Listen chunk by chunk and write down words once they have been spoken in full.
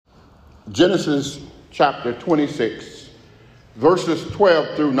Genesis chapter 26, verses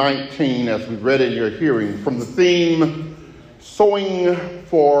 12 through 19, as we've read in your hearing, from the theme, Sowing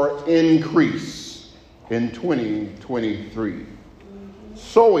for Increase in 2023.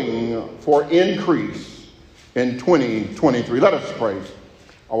 Sowing for increase in 2023. Let us pray.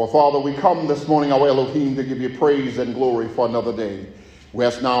 Our Father, we come this morning, our Elohim, to give you praise and glory for another day. We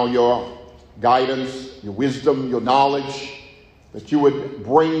ask now your guidance, your wisdom, your knowledge, that you would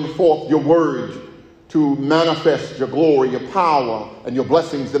bring forth your word to manifest your glory, your power, and your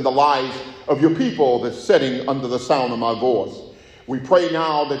blessings in the lives of your people that's sitting under the sound of my voice. We pray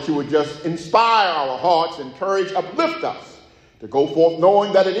now that you would just inspire our hearts, encourage, uplift us to go forth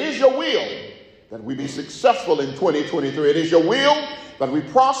knowing that it is your will that we be successful in 2023. It is your will that we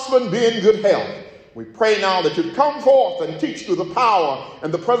prosper and be in good health. We pray now that you'd come forth and teach through the power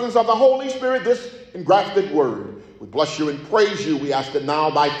and the presence of the Holy Spirit this engrafted word. We bless you and praise you. We ask it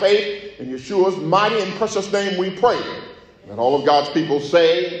now by faith in Yeshua's mighty and precious name we pray. Let all of God's people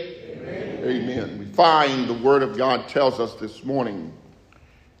say, Amen. Amen. We find the word of God tells us this morning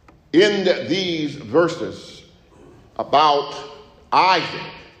in these verses about Isaac.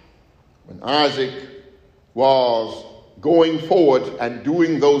 When Isaac was going forward and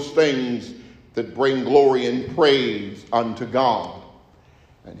doing those things that bring glory and praise unto God.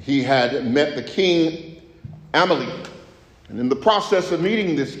 And he had met the king Amalek. And in the process of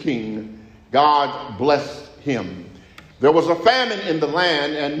meeting this king, God blessed him. There was a famine in the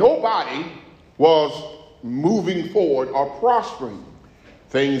land and nobody was moving forward or prospering.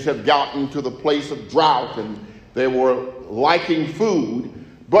 Things have gotten to the place of drought and they were lacking food.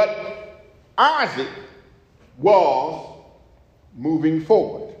 But Isaac was moving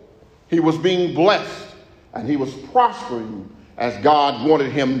forward. He was being blessed and he was prospering as God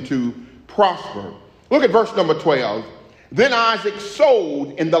wanted him to prosper. Look at verse number 12. Then Isaac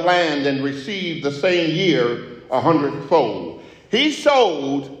sowed in the land and received the same year 100-fold. He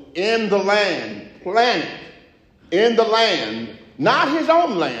sowed in the land, planted in the land, not his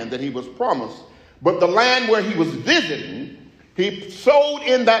own land that he was promised, but the land where he was visiting. He sowed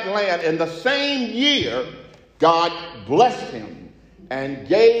in that land, and the same year God blessed him and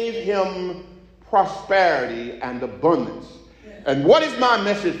gave him prosperity and abundance. And what is my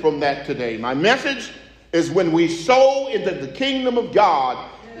message from that today? My message is when we sow into the kingdom of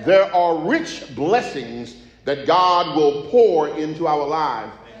God, there are rich blessings that God will pour into our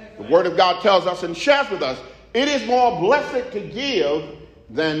lives. The word of God tells us and shares with us, it is more blessed to give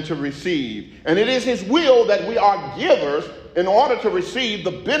than to receive. And it is his will that we are givers in order to receive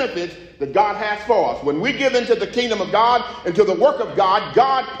the benefits that God has for us. When we give into the kingdom of God, into the work of God,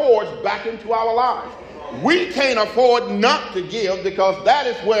 God pours back into our lives. We can't afford not to give because that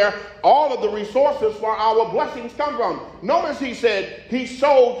is where all of the resources for our blessings come from. Notice he said he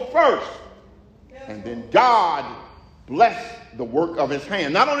sowed first, and then God blessed the work of his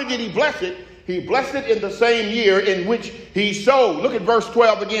hand. Not only did he bless it, he blessed it in the same year in which he sowed. Look at verse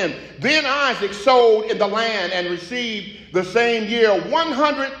 12 again. Then Isaac sowed in the land and received the same year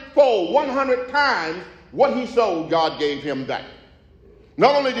 100-fold, 100 times what he sowed, God gave him back.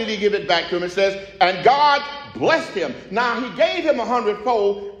 Not only did he give it back to him, it says, and God blessed him. Now he gave him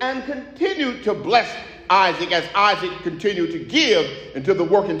 100-fold and continued to bless Isaac as Isaac continued to give into the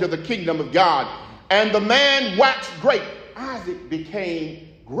work, into the kingdom of God. And the man waxed great. Isaac became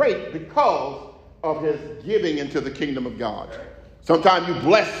great because of his giving into the kingdom of God. Sometimes you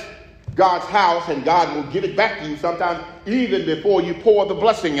bless God's house and God will give it back to you. Sometimes even before you pour the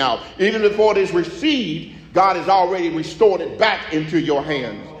blessing out, even before it is received, God has already restored it back into your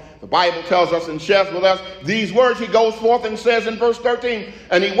hands. The Bible tells us and shares with us these words. He goes forth and says in verse 13,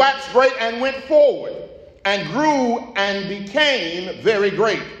 and he waxed great and went forward and grew and became very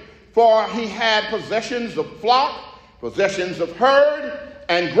great. For he had possessions of flock, possessions of herd,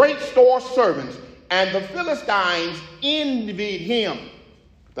 and great store of servants. And the Philistines envied him.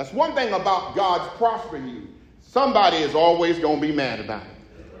 That's one thing about God's prospering you. Somebody is always going to be mad about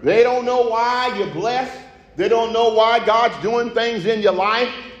it. They don't know why you're blessed. They don't know why God's doing things in your life.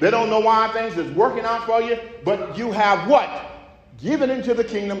 They don't know why things is working out for you. But you have what? Given into the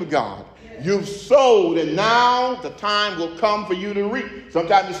kingdom of God. You've sowed, and now the time will come for you to reap.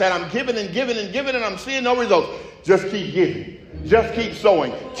 Sometimes you say, I'm giving and giving and giving, and I'm seeing no results. Just keep giving. Just keep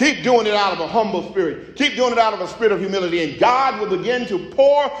sowing. Keep doing it out of a humble spirit. Keep doing it out of a spirit of humility. And God will begin to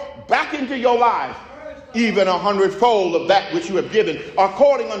pour back into your life even 100-fold of that which you have given,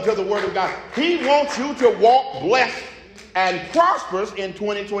 according unto the word of God. He wants you to walk blessed and prosperous in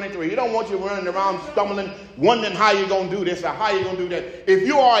 2023. He don't want you running around stumbling, wondering how you're going to do this or how you're going to do that. If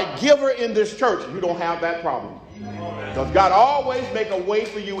you are a giver in this church, you don't have that problem. Amen. Because God always make a way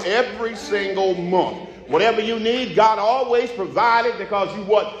for you every single month. Whatever you need, God always provided because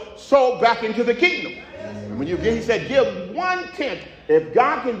you sow back into the kingdom. And when you give, he said, give 1/10. If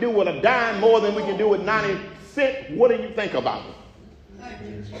God can do with a dime more than we can do with 90 cents, what do you think about it?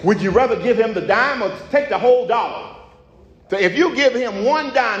 Would you rather give him the dime or take the whole dollar? So if you give him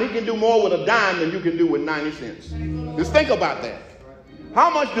 1 dime, he can do more with a dime than you can do with 90 cents. Just think about that. How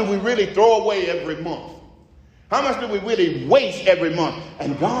much do we really throw away every month? How much do we really waste every month?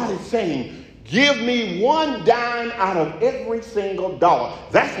 And God is saying, give me 1 dime out of every single dollar.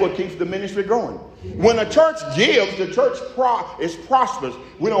 That's what keeps the ministry growing. When a church gives, the church is prosperous.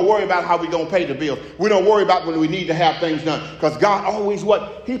 We don't worry about how we're going to pay the bills. We don't worry about when we need to have things done. Because God always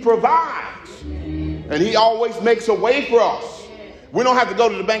He provides. And he always makes a way for us. We don't have to go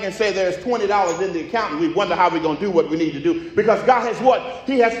to the bank and say there's $20 in the account and we wonder how we're going to do what we need to do. Because God has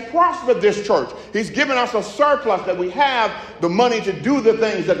He has prospered this church. He's given us a surplus that we have the money to do the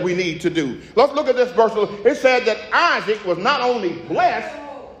things that we need to do. Let's look at this verse. It said that Isaac was not only blessed,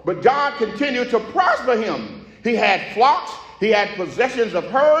 but God continued to prosper him. He had flocks. He had possessions of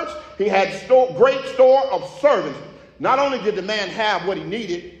herds. He had great store of servants. Not only did the man have what he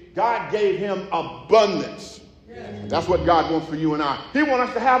needed, God gave him abundance. That's what God wants for you and I. He wants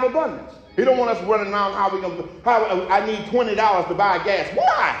us to have abundance. He don't want us running around I need $20 to buy gas.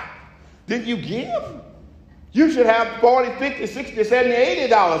 Why? Did you give? You should have $40, $50, $60, $70,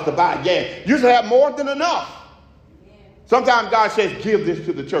 $80 to buy gas. You should have more than enough. Sometimes God says, give this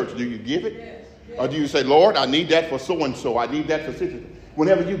to the church. Do you give it? Or do you say, Lord, I need that for so-and-so. I need that for such.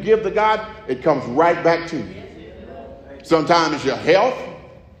 Whenever you give to God, it comes right back to you. Sometimes it's your health.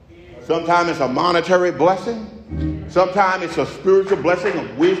 Sometimes it's a monetary blessing. Sometimes it's a spiritual blessing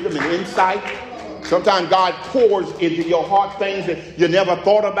of wisdom and insight. Sometimes God pours into your heart things that you never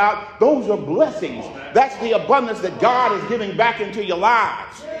thought about. Those are blessings. That's the abundance that God is giving back into your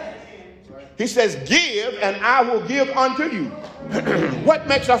lives. He says, give and I will give unto you. What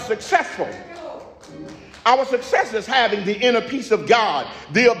makes us successful? Our success is having the inner peace of God,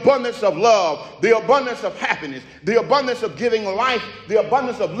 the abundance of love, the abundance of happiness, the abundance of giving life, the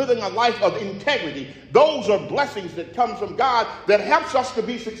abundance of living a life of integrity. Those are blessings that come from God that helps us to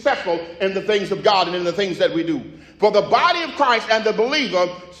be successful in the things of God and in the things that we do. For the body of Christ and the believer,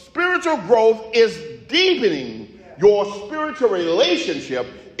 spiritual growth is deepening your spiritual relationship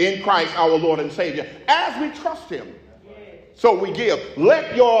in Christ our Lord and Savior as we trust him. So we give.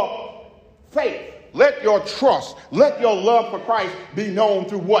 Let your faith, let your trust, let your love for Christ be known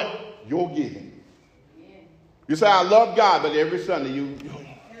through what? Your giving. You say, I love God, but every Sunday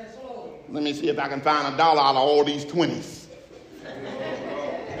let me see if I can find $1 out of all these 20s.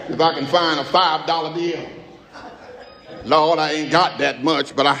 If I can find a $5 bill. Lord, I ain't got that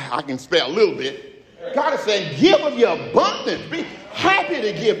much, but I can spare a little bit. God is saying, give of your abundance. Be happy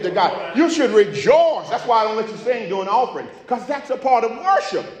to give to God. You should rejoice. That's why I don't let you sing during offering, because that's a part of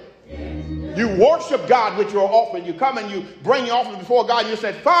worship. You worship God with your offering. You come and you bring your offering before God and you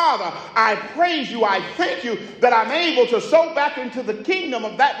say, Father, I praise you. I thank you that I'm able to sow back into the kingdom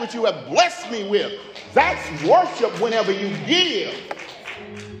of that which you have blessed me with. That's worship whenever you give.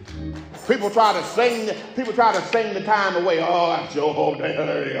 People try to sing the time away. Oh, Joe,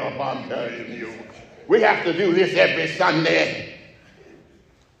 I'm telling you. We have to do this every Sunday.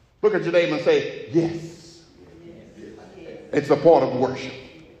 Look at your neighbor and say, yes. It's a part of worship.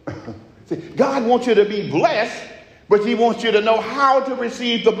 See, God wants you to be blessed, but he wants you to know how to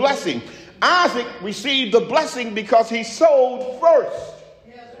receive the blessing. Isaac received the blessing because he sowed first.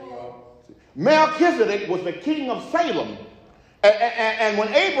 Melchizedek was the king of Salem. And when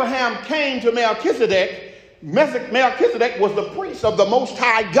Abraham came to Melchizedek, Melchizedek was the priest of the Most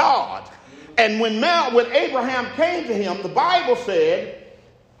High God. And when Abraham came to him, the Bible said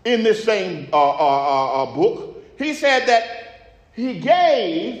in this same book, he said that he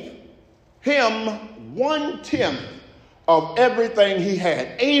gave him 1/10 of everything he had.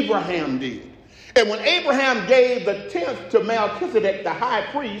 Abraham did. And when Abraham gave the 10th to Melchizedek, the high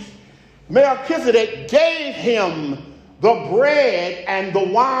priest, Melchizedek gave him the bread and the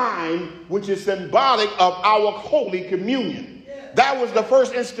wine, which is symbolic of our Holy Communion. That was the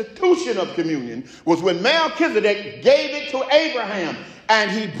first institution of communion, was when Melchizedek gave it to Abraham.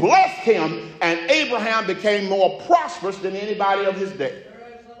 And he blessed him, and Abraham became more prosperous than anybody of his day.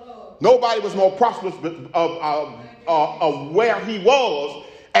 Nobody was more prosperous of where he was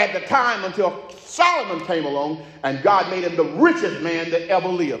at the time until Solomon came along, and God made him the richest man that ever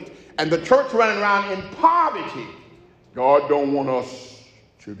lived. And the church running around in poverty. God don't want us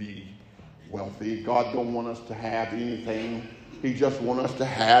to be wealthy. God don't want us to have anything. He just wants us to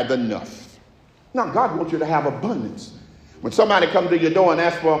have enough. Now, God wants you to have abundance. When somebody comes to your door and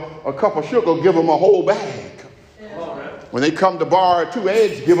asks for a cup of sugar, give them a whole bag. When they come to borrow 2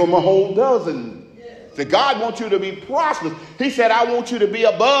 eggs, give them a whole dozen. See, God wants you to be prosperous. He said, I want you to be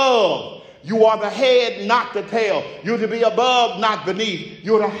above. You are the head, not the tail. You're to be above, not beneath.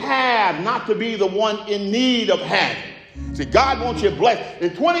 You're to have, not to be the one in need of having. See, God wants you blessed. In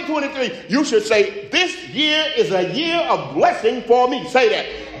 2023, you should say, this year is a year of blessing for me. Say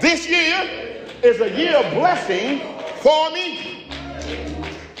that. This year is a year of blessing for me.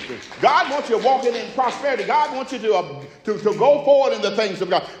 God wants you walking in prosperity. God wants you to go forward in the things of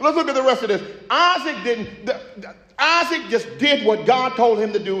God. Let's look at the rest of this. Isaac just did what God told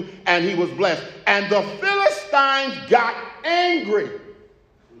him to do, and he was blessed. And the Philistines got angry.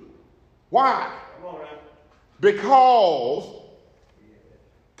 Why? Because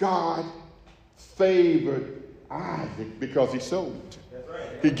God favored Isaac because he sowed.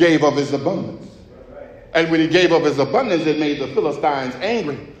 He gave of his abundance. And when he gave of his abundance, it made the Philistines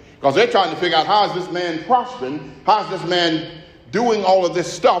angry. Because they're trying to figure out, how is this man prospering? How is this man doing all of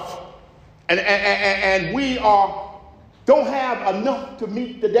this stuff? And we don't have enough to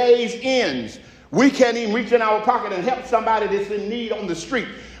meet the day's ends. We can't even reach in our pocket and help somebody that's in need on the street.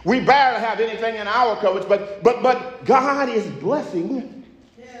 We barely have anything in our coverage, but God is blessing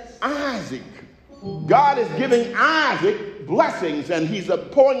Isaac. God is giving Isaac blessings, and he's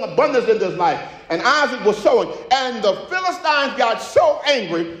pouring abundance into his life. And Isaac was sowing. And the Philistines got so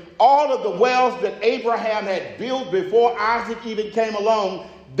angry, all of the wells that Abraham had built before Isaac even came along,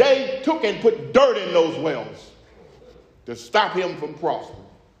 they took and put dirt in those wells to stop him from prospering.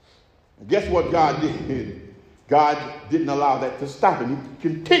 And guess what God did? God didn't allow that to stop him. He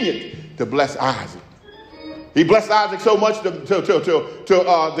continued to bless Isaac. He blessed Isaac so much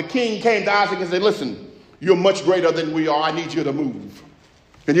the king came to Isaac and said, listen, you're much greater than we are. I need you to move.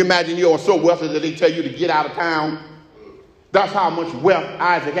 Can you imagine you're so wealthy that they tell you to get out of town? That's how much wealth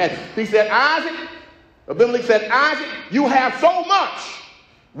Isaac had. He said, Abimelech said, Isaac, you have so much.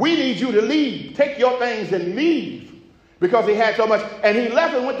 We need you to leave. Take your things and leave. Because he had so much. And he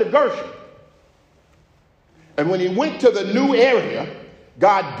left and went to Gershon. And when he went to the new area,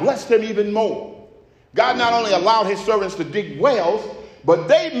 God blessed him even more. God not only allowed his servants to dig wells, but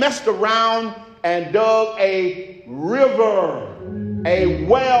they messed around and dug a river, a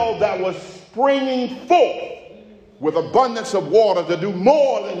well that was springing forth with abundance of water to do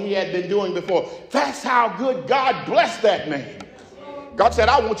more than he had been doing before. That's how good God blessed that man. God said,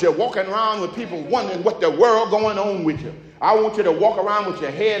 I want you walking around with people wondering what the world going on with you. I want you to walk around with your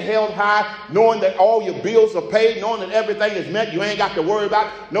head held high, knowing that all your bills are paid, knowing that everything is met. You ain't got to worry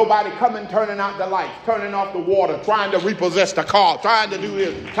about nobody coming, turning out the lights, turning off the water, trying to repossess the car, trying to do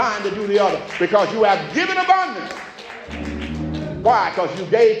this, trying to do the other, because you have given abundance. Why? Because you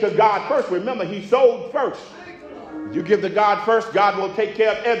gave to God first. Remember, he sowed first. You give to God first, God will take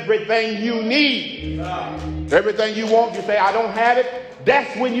care of everything you need. Everything you want, you say, I don't have it.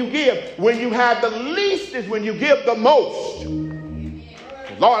 That's when you give. When you have the least is when you give the most.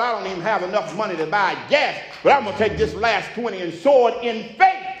 Lord, I don't even have enough money to buy gas, but I'm going to take this last 20 and sow it in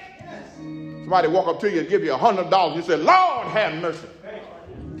faith. Somebody walk up to you and give you $100. You say, Lord, have mercy.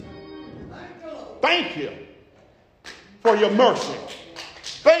 Thank you for your mercy.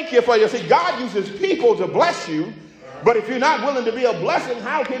 Thank you for your... See, God uses people to bless you, but if you're not willing to be a blessing,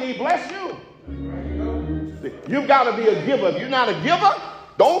 how can he bless you? You've got to be a giver. If you're not a giver,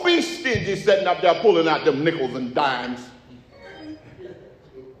 don't be stingy sitting up there pulling out them nickels and dimes.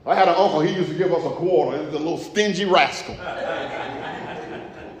 I had an uncle, he used to give us a quarter. He was a little stingy rascal.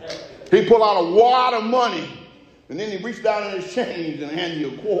 He'd pull out a wad of money, and then he'd reach down in his change and hand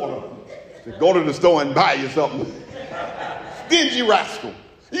you a quarter. He'd go to the store and buy you something. Stingy rascal.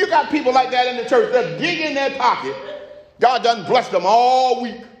 You got people like that in the church. They're digging in their pocket. God doesn't bless them all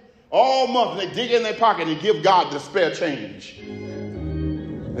week. All month they dig in their pocket and give God the spare change.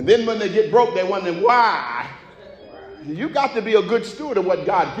 And then when they get broke, they wonder why. You got to be a good steward of what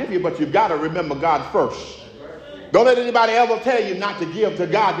God gives you, but you've got to remember God first. Don't let anybody ever tell you not to give to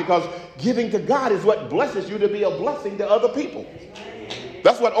God, because giving to God is what blesses you to be a blessing to other people.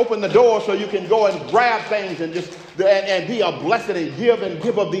 That's what opened the door so you can go and grab things and just and be a blessing and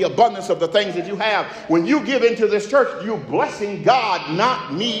give of the abundance of the things that you have. When you give into this church, you're blessing God,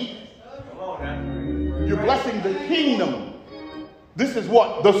 not me. You're blessing the kingdom. This is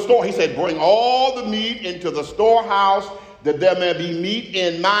what the store, he said, bring all the meat into the storehouse, that there may be meat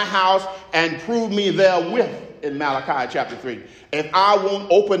in my house, and prove me therewith, in Malachi chapter 3. If I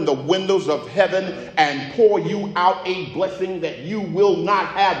won't open the windows of heaven and pour you out a blessing that you will not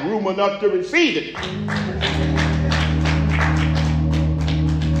have room enough to receive it.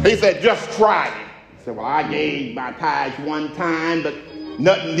 He said, just try it. Say, well, I gave my tithes one time, but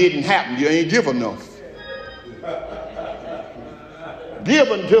nothing didn't happen. You ain't give enough. Give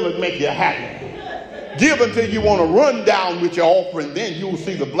until it makes you happy. Give until you want to run down with your offering. Then you'll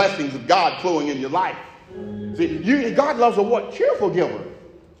see the blessings of God flowing in your life. See, God loves a what? Cheerful giver.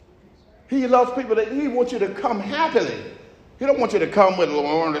 He loves people that he wants you to come happily. He don't want you to come with,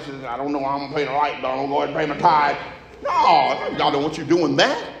 Lord, this is, I don't know how I'm going to pay the light bill. I'm going to go ahead and pay my tithe. No, God don't want you doing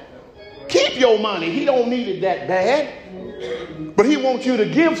that. Keep your money. He don't need it that bad. But he wants you to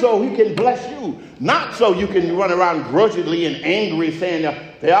give so he can bless you. Not so you can run around grudgingly and angry saying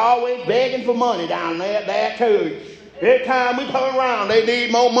they're always begging for money down there at that church. Every time we come around, they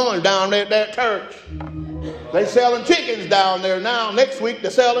need more money down there at that church. They selling chickens down there now. Next week,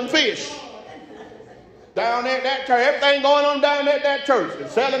 they're selling fish. Down there at that church. Everything going on down there at that church. They're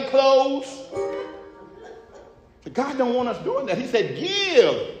selling clothes. But God don't want us doing that. He said,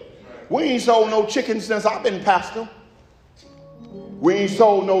 give. We ain't sold no chicken since I've been pastor. We ain't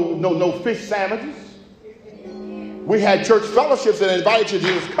sold no fish sandwiches. We had church fellowships that invited you to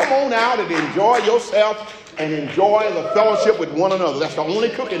just come on out and enjoy yourself and enjoy the fellowship with one another. That's the only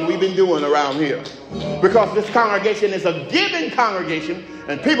cooking we've been doing around here. Because this congregation is a giving congregation,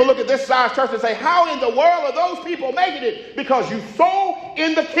 and people look at this size church and say, how in the world are those people making it? Because you sow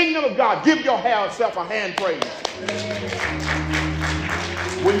in the kingdom of God. Give yourself a hand praise.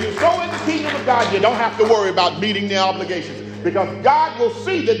 When you sow in the kingdom of God, you don't have to worry about meeting their obligations, because God will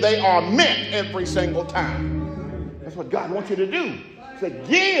see that they are met every single time. That's what God wants you to do. He said,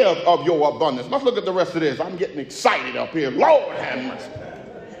 give of your abundance. Let's look at the rest of this. I'm getting excited up here. Lord have mercy.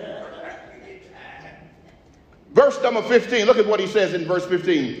 Verse number 15. Look at what he says in verse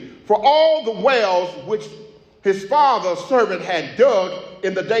 15. For all the wells which his father's servant had dug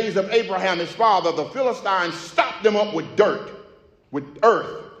in the days of Abraham his father, the Philistines stopped them up with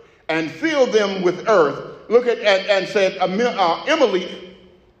earth, and filled them with earth. Look at and said, Amalek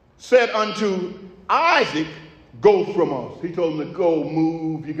said unto Isaac, go from us. He told him to go,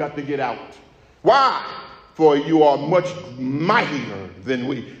 move, you got to get out. Why? For you are much mightier than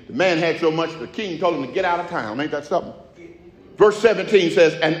we. The man had so much, the king told him to get out of town. Ain't that something? Verse 17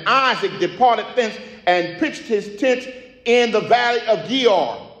 says, and Isaac departed thence and pitched his tent in the valley of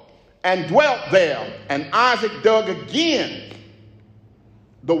Gerar and dwelt there. And Isaac dug again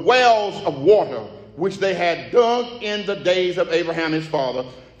the wells of water which they had dug in the days of Abraham his father.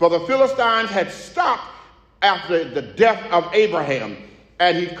 For the Philistines had stopped after the death of Abraham,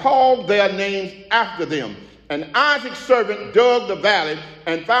 and he called their names after them. And Isaac's servant dug the valley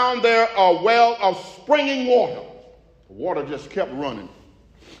and found there a well of springing water. The water just kept running.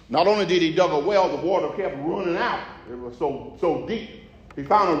 Not only did he dug a well, the water kept running out. It was so deep. He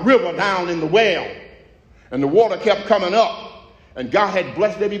found a river down in the well, and the water kept coming up. And God had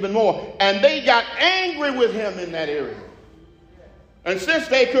blessed them even more. And they got angry with him in that area. And since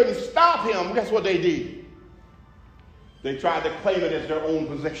they couldn't stop him, guess what they did? They tried to claim it as their own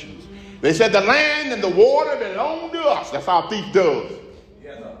possessions. They said the land and the water belong to us. That's how a thief does.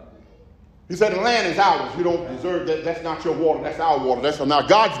 He said the land is ours. You don't deserve that. That's not your water. That's our water. Now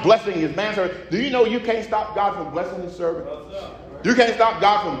God's blessing his manservant. Do you know you can't stop God from blessing his servant? You can't stop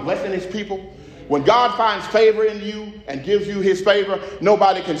God from blessing his people. When God finds favor in you and gives you his favor,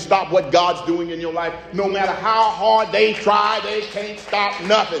 nobody can stop what God's doing in your life. No matter how hard they try, they can't stop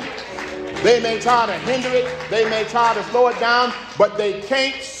nothing. They may try to hinder it. They may try to slow it down, but they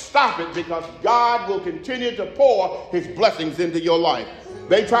can't stop it, because God will continue to pour his blessings into your life.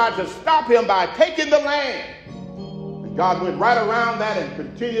 They tried to stop him by taking the land. And God went right around that and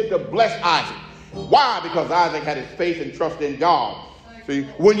continued to bless Isaac. Why? Because Isaac had his faith and trust in God. See,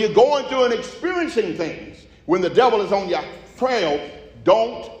 when you're going through and experiencing things, when the devil is on your trail,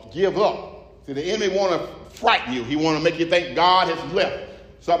 don't give up. See, the enemy want to frighten you. He want to make you think God has left.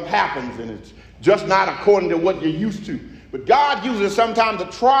 Something happens and it's just not according to what you're used to. But God uses sometimes the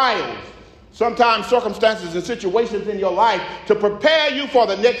trials, sometimes circumstances and situations in your life to prepare you for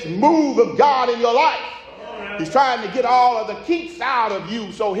the next move of God in your life. He's trying to get all of the kinks out of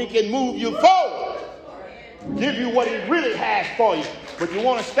you so he can move you forward, give you what he really has for you. But you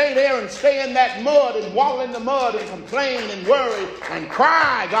want to stay there and stay in that mud and wallow in the mud and complain and worry and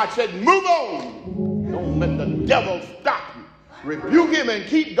cry. God said, move on. Don't let the devil stop you. Rebuke him and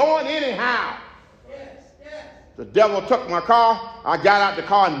keep going anyhow. The devil took my car. I got out the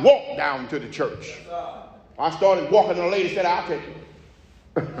car and walked down to the church. I started walking, and the lady said, I'll take you.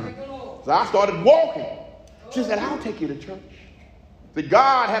 So I started walking. She said, I'll take you to church. See,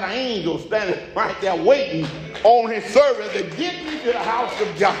 God had an angel standing right there waiting on his servant to get me to the house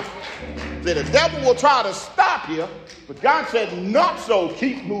of God. See, the devil will try to stop you, but God said, not so.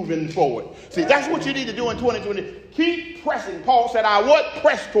 Keep moving forward. See, that's what you need to do in 2020. Keep pressing. Paul said, I would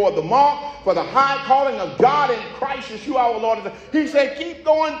press toward the mark for the high calling of God in Christ Yeshua our Lord. He said, keep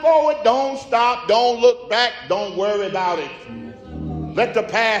going forward. Don't stop. Don't look back. Don't worry about it. Let the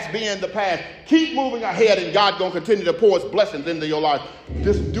past be in the past. Keep moving ahead, and God's going to continue to pour his blessings into your life.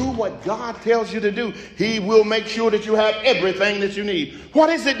 Just do what God tells you to do. He will make sure that you have everything that you need. What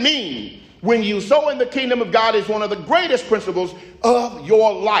does it mean? When you sow in the kingdom of God is one of the greatest principles of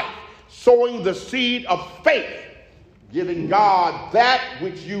your life. Sowing the seed of faith. Giving God that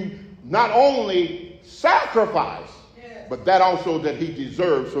which you not only sacrifice, but that also that he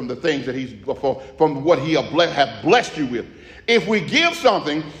deserves from the things that he's, from what he have blessed you with. If we give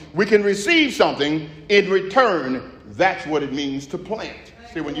something, we can receive something in return. That's what it means to plant.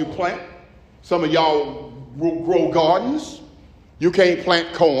 See, when you plant, some of y'all grow gardens. You can't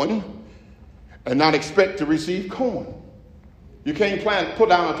plant corn and not expect to receive corn. You can't put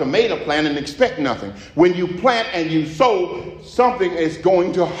down a tomato plant and expect nothing. When you plant and you sow, something is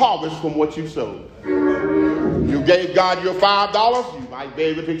going to harvest from what you sowed. You gave God your $5, you might be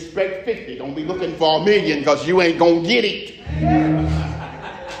able to expect 50. Don't be looking for $1 million, because you ain't going to get it.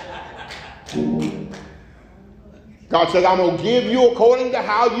 God says, I'm going to give you according to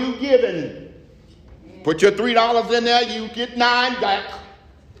how you given. Put your $3 in there, you get 9 back.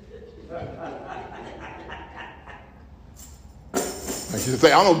 I should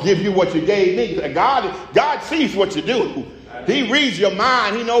say, I'm going to give you what you gave me. God sees what you do. He reads your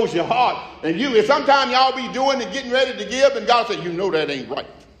mind. He knows your heart. And sometimes y'all be doing and getting ready to give, and God said, you know that ain't right.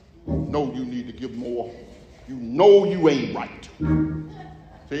 You know you need to give more. You know you ain't right.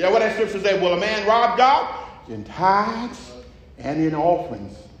 So yeah, what that scripture says, will a man rob God? In tithes and in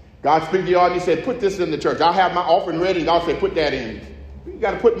offerings. God speaks to you and he said, put this in the church. I'll have my offering ready, and God said, put that in. You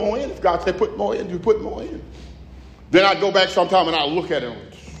got to put more in. If God said put more in, you put more in. Then I'd go back sometime and I'll look at it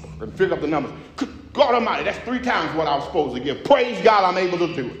and figure up the numbers. God Almighty, that's 3 times what I was supposed to give. Praise God, I'm able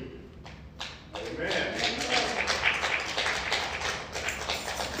to do it. Amen.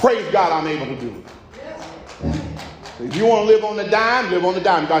 Praise God, I'm able to do it. So if you want to live on the dime, live on the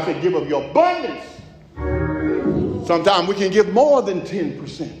dime. God said, give of your abundance. Sometimes we can give more than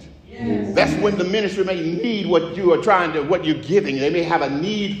 10%. Yes. That's when the ministry may need what you're giving. They may have a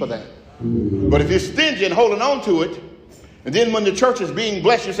need for that. But if you're stingy and holding on to it, and then when the church is being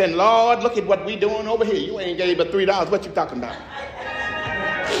blessed, you're saying, Lord, look at what we're doing over here. You ain't gave but $3. What you talking about?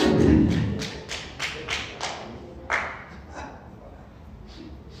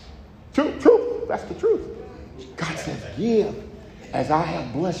 Truth. That's the truth. God says, give. As I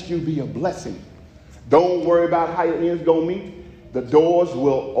have blessed you, be a blessing. Don't worry about how your end's going to meet. The doors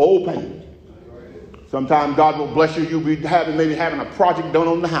will open. Sometimes God will bless you. You'll be maybe having a project done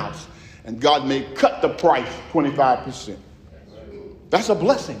on the house. And God may cut the price 25%. That's a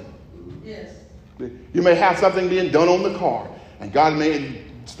blessing. Yes. You may have something being done on the car, and God may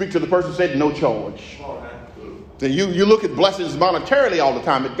speak to the person and say, no charge. So you look at blessings monetarily all the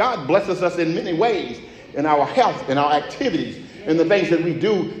time, but God blesses us in many ways, in our health, in our activities, in the things that we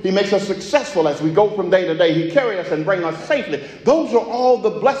do. He makes us successful as we go from day to day. He carries us and brings us safely. Those are all the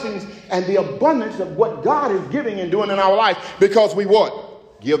blessings and the abundance of what God is giving and doing in our life, because we what?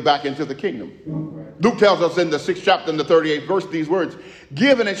 Give back into the kingdom. Luke tells us in the 6th chapter and the 38th verse these words,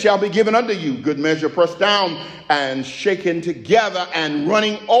 give and it shall be given unto you. Good measure pressed down and shaken together and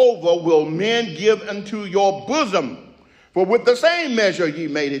running over will men give unto your bosom. For with the same measure ye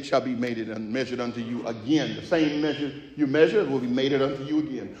made, it shall be measured unto you again. The same measure you measure will be made it unto you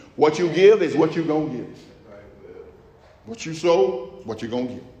again. What you give is what you're going to give. What you sow, what you're going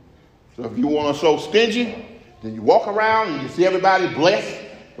to give. So if you want to sow stingy, then you walk around and you see everybody blessed.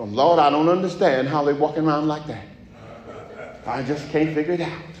 Lord, I don't understand how they're walking around like that. I just can't figure it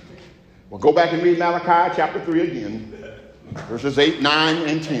out. Well, go back and read Malachi chapter 3 again, verses 8, 9,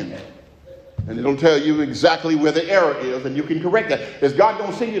 and 10. And it'll tell you exactly where the error is, and you can correct that. Is God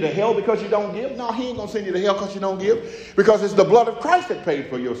going to send you to hell because you don't give? No, he ain't going to send you to hell because you don't give. Because it's the blood of Christ that paid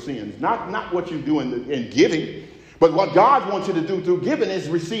for your sins, not what you do in giving. But what God wants you to do through giving is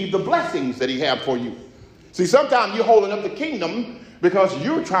receive the blessings that he has for you. See, sometimes you're holding up the kingdom because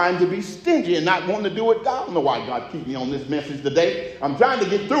you're trying to be stingy and not wanting to do it. I don't know why God keep me on this message today. I'm trying to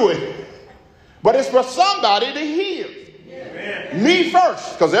get through it. But it's for somebody to hear. Amen. Me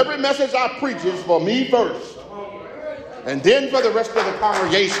first, because every message I preach is for me first. And then for the rest of the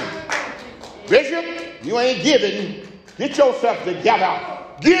congregation. Bishop, you ain't giving. Get yourself together.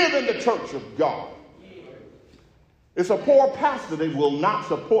 Give in the church of God. It's a poor pastor that will not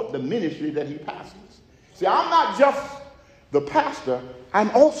support the ministry that he pastors. See, I'm not just the pastor, I'm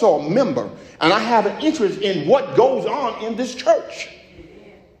also a member, and I have an interest in what goes on in this church.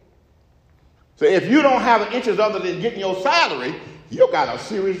 So if you don't have an interest other than getting your salary, you got a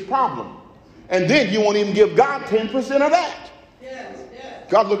serious problem. And then you won't even give God 10% of that. Yes, yes.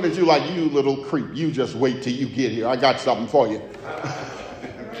 God's looking at you like, you little creep. You just wait till you get here. I got something for you.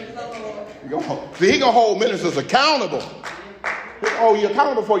 See, he gonna hold ministers accountable. Oh, you're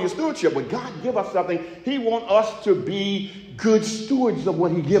accountable for your stewardship, but God give us something. He wants us to be good stewards of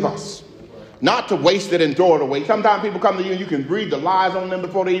what he give us. Not to waste it and throw it away. Sometimes people come to you and you can read the lies on them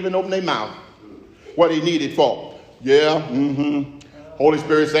before they even open their mouth. What they need it for. Yeah, Holy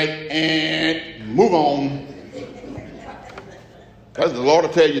Spirit say, and move on. Because the Lord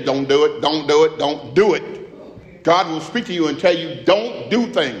will tell you, don't do it, don't do it, don't do it. God will speak to you and tell you, don't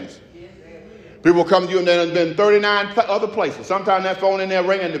do things. People come to you and there's been 39 other places. Sometimes that phone in there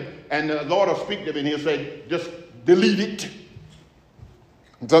ringing and the Lord will speak to them and he'll say, just delete it.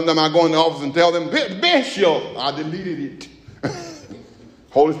 And sometimes I go in the office and tell them, Bishop, I deleted it.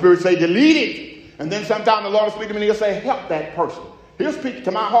 Holy Spirit say, delete it. And then sometimes the Lord will speak to me and he'll say, help that person. He'll speak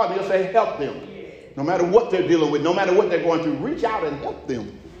to my heart and he'll say, help them. No matter what they're dealing with, no matter what they're going through, reach out and help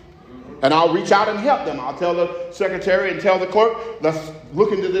them. And I'll reach out and help them. I'll tell the secretary and tell the clerk, let's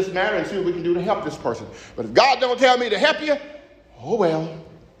look into this matter and see what we can do to help this person. But if God don't tell me to help you, oh well,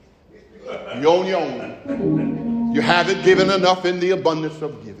 you're on your own. You haven't given enough in the abundance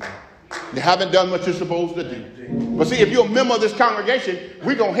of giving. You haven't done what you're supposed to do. But see, if you're a member of this congregation,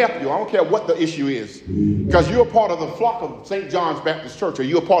 we're going to help you. I don't care what the issue is. Because you're a part of the flock of St. John's Baptist Church, or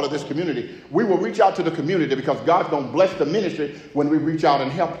you're a part of this community. We will reach out to the community because God's going to bless the ministry when we reach out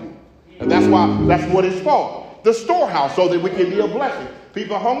and help you. And that's what it's for. The storehouse, so that we can be a blessing.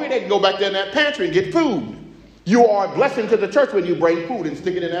 People are hungry, they can go back there in that pantry and get food. You are a blessing to the church when you bring food and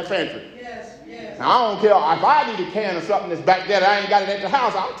stick it in that pantry. Now, I don't care if I need a can of something that's back there that I ain't got it at the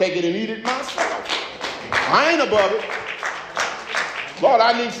house. I'll take it and eat it myself. I ain't above it. Lord,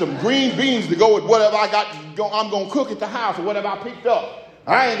 I need some green beans to go with whatever I got. I'm going to cook at the house or whatever I picked up.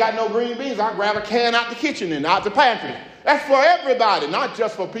 I ain't got no green beans. I'll grab a can out the kitchen and out the pantry. That's for everybody, not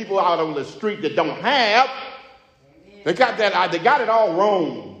just for people out on the street that don't have. They got that. They got it all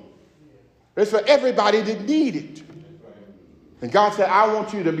wrong. It's for everybody that need it. And God said, I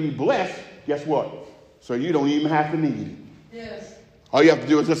want you to be blessed. Guess what? So you don't even have to need it. Yes. All you have to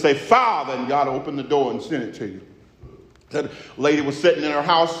do is just say, Father, and God will open the door and send it to you. That lady was sitting in her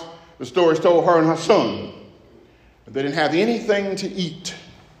house. The story told her and her son. They didn't have anything to eat.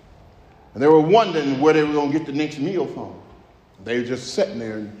 And they were wondering where they were going to get the next meal from. They were just sitting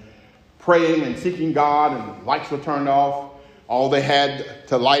there and praying and seeking God, and lights were turned off. All they had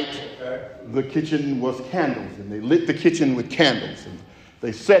to light the kitchen was candles, and they lit the kitchen with candles. And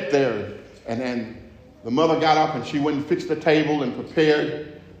they sat there, and the mother got up and she went and fixed the table and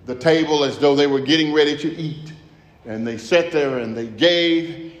prepared the table as though they were getting ready to eat. And they sat there and they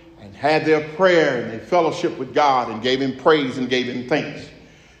gave and had their prayer, and they fellowshiped with God and gave him praise and gave him thanks.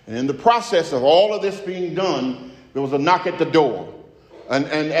 And in the process of all of this being done, there was a knock at the door.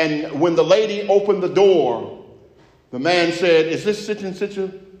 And when the lady opened the door, the man said, is this such and such a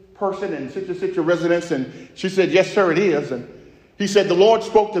person and such a residence? And she said, yes, sir, it is. And he said, the Lord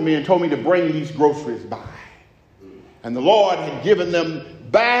spoke to me and told me to bring these groceries by. And the Lord had given them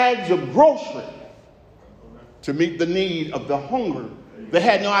bags of groceries to meet the need of the hunger. They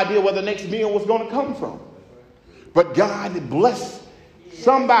had no idea where the next meal was going to come from. But God blessed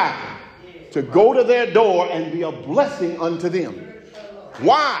somebody to go to their door and be a blessing unto them.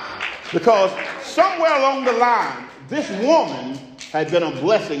 Why? Because somewhere along the line, this woman had been a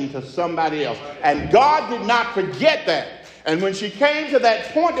blessing to somebody else. And God did not forget that. And when she came to that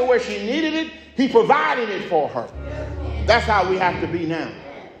point to where she needed it, he provided it for her. That's how we have to be now.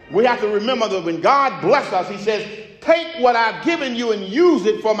 We have to remember that when God bless us, he says, take what I've given you and use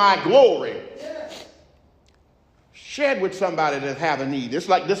it for my glory. Share it with somebody that have a need. It's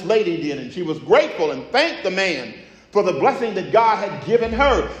like this lady did, and she was grateful and thanked the man for the blessing that God had given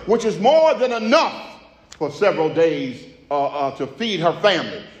her, which is more than enough for several days to feed her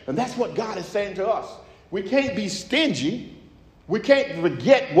family. And that's what God is saying to us. We can't be stingy. We can't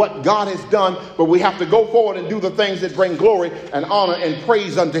forget what God has done, but we have to go forward and do the things that bring glory and honor and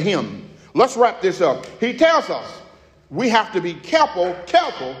praise unto him. Let's wrap this up. He tells us we have to be careful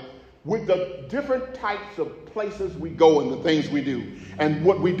with the different types of places we go and the things we do and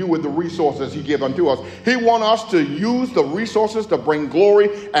what we do with the resources he gives unto us. He wants us to use the resources to bring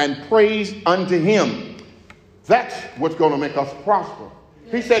glory and praise unto him. That's what's going to make us prosper.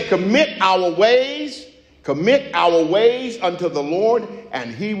 He said, commit our ways unto the Lord,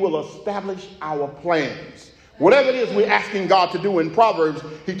 and he will establish our plans. Whatever it is we're asking God to do in Proverbs,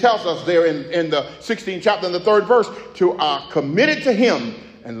 he tells us there in the 16th chapter, in the 3rd verse, to commit it to him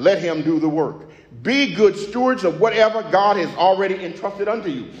and let him do the work. Be good stewards of whatever God has already entrusted unto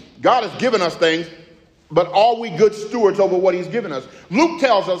you. God has given us things, but are we good stewards over what he's given us? Luke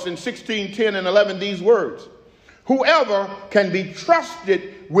tells us in 16:10 and 11 these words. Whoever can be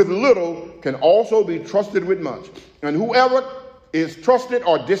trusted with little can also be trusted with much. And whoever is trusted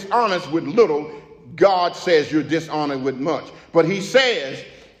or dishonest with little, God says you're dishonored with much. But he says,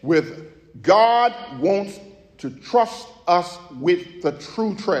 God wants to trust us with the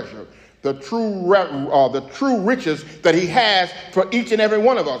true treasure, the true riches that he has for each and every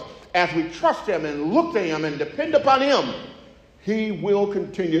one of us. As we trust him and look to him and depend upon him, he will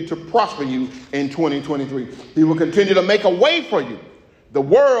continue to prosper you in 2023. He will continue to make a way for you. The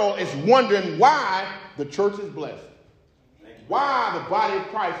world is wondering why the church is blessed. Why the body of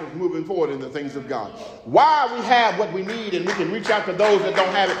Christ is moving forward in the things of God. Why we have what we need and we can reach out to those that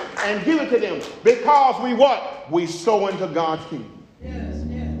don't have it and give it to them. Because we what? We sow into God's kingdom. Yes,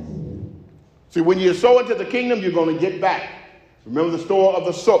 yes. See, when you sow into the kingdom, you're going to get back. Remember the story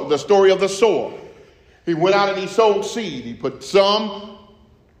of the sower. He went out and he sowed seed. He put some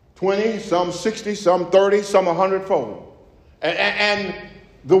 20, some 60, some 30, some 100-fold. And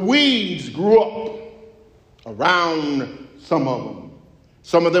the weeds grew up around some of them.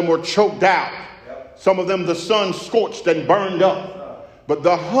 Some of them were choked out. Some of them the sun scorched and burned up. But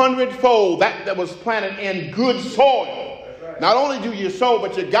the 100-fold, that was planted in good soil. Not only do you sow,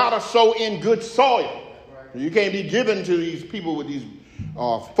 but you got to sow in good soil. You can't be given to these people with these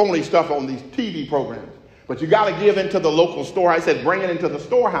phony stuff on these TV programs. But you got to give into the local store. I said, bring it into the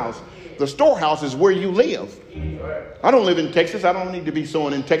storehouse. The storehouse is where you live. I don't live in Texas. I don't need to be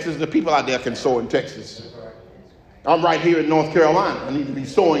sowing in Texas. The people out there can sow in Texas. I'm right here in North Carolina. I need to be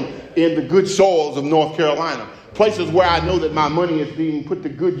sowing in the good soils of North Carolina. Places where I know that my money is being put to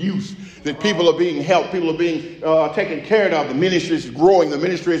good use, that people are being helped, people are being taken care of. The ministry is growing, the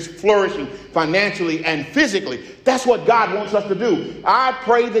ministry is flourishing financially and physically. That's what God wants us to do. I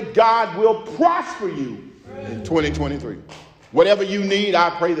pray that God will prosper you in 2023. Whatever you need,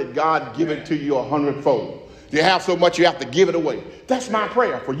 I pray that God give it to you 100-fold. You have so much you have to give it away. That's my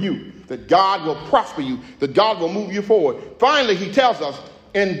prayer for you, that God will prosper you, that God will move you forward. Finally, he tells us,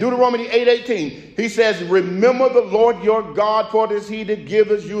 in Deuteronomy 8:18, he says, remember the Lord your God, for it is he that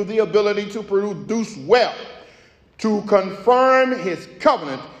giveth you the ability to produce wealth, to confirm his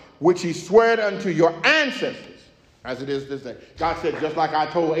covenant, which he swore unto your ancestors, as it is this day. God said, just like I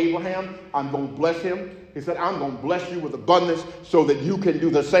told Abraham, I'm going to bless him. He said, I'm going to bless you with abundance so that you can do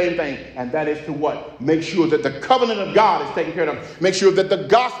the same thing. And that is to what? Make sure that the covenant of God is taken care of. Make sure that the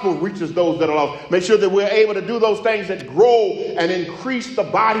gospel reaches those that are lost. Make sure that we're able to do those things that grow and increase the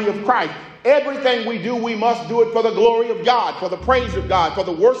body of Christ. Everything we do, we must do it for the glory of God, for the praise of God, for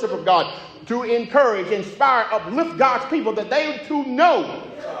the worship of God, to encourage, inspire, uplift God's people, that they too know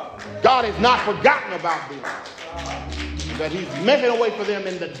God has not forgotten about them. That he's making a way for them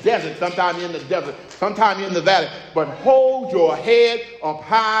in the desert, sometimes in the desert, sometimes in the valley. But hold your head up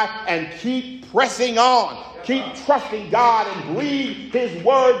high and keep pressing on. Keep trusting God and believe his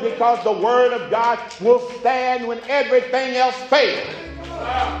word, because the word of God will stand when everything else fails.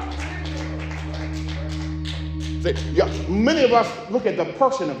 See, many of us look at the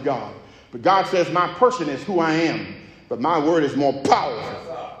person of God, but God says my person is who I am, but my word is more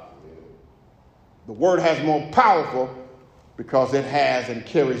powerful. The word has more powerful because it has and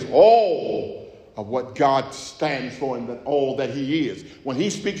carries all of what God stands for and all that he is. When he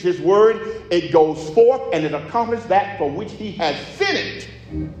speaks his word, it goes forth and it accomplishes that for which he has sent it.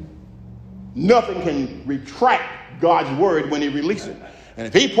 Nothing can retract God's word when he releases it. And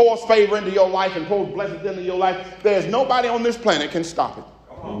if he pours favor into your life and pours blessings into your life, there's nobody on this planet can stop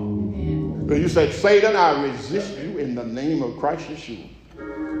it. But you said, Satan, I resist you in the name of Christ Yeshua.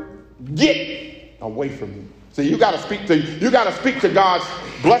 Get away from me. See, you got to speak to God's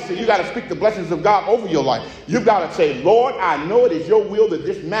blessing. You got to speak the blessings of God over your life. You've got to say, Lord, I know it is your will that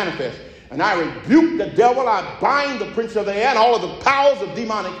this manifests. And I rebuke the devil. I bind the prince of the air and all of the powers of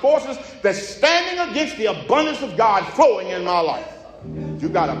demonic forces that's standing against the abundance of God flowing in my life. You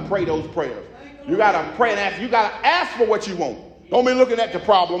got to pray those prayers. You got to pray and ask. You got to ask for what you want. Don't be looking at the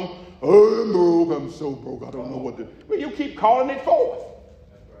problem. Oh, I'm broke. I'm so broke. I don't know what to do. Well, you keep calling it forth.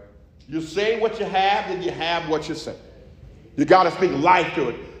 You say what you have, then you have what you say. You got to speak life to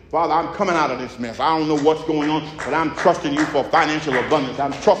it. Father, I'm coming out of this mess. I don't know what's going on, but I'm trusting you for financial abundance.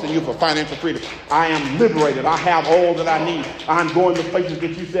 I'm trusting you for financial freedom. I am liberated. I have all that I need. I'm going to places that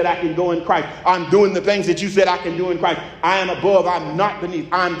you said I can go in Christ. I'm doing the things that you said I can do in Christ. I am above. I'm not beneath.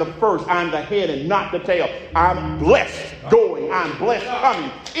 I'm the first. I'm the head and not the tail. I'm blessed going. I'm blessed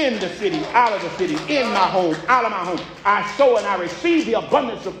coming, in the city, out of the city, in my home, out of my home. I sow and I receive the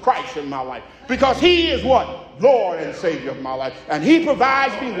abundance of Christ in my life, because he is what? Lord and Savior of my life. And he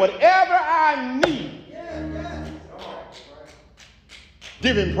provides me whatever I need.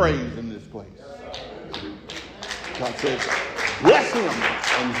 Give him praise in this place. God says, bless him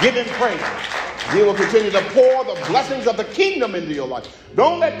and give him praise. He will continue to pour the blessings of the kingdom into your life.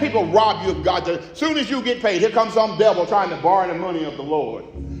 Don't let people rob you of God. As soon as you get paid, here comes some devil trying to borrow the money of the Lord.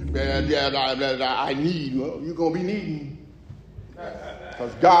 I need. Well, you're going to be needing.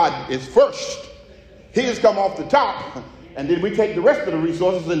 Because God is first. He has come off the top. And then we take the rest of the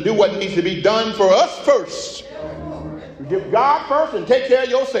resources and do what needs to be done for us first. You give God first and take care of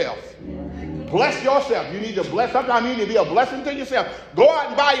yourself. Bless yourself. You need to bless. Sometimes you need to be a blessing to yourself. Go out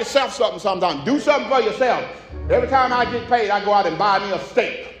and buy yourself something sometime. Do something for yourself. Every time I get paid, I go out and buy me a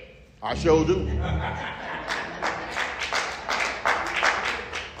steak. I sure do.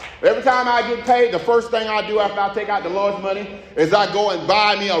 Every time I get paid, the first thing I do after I take out the Lord's money is I go and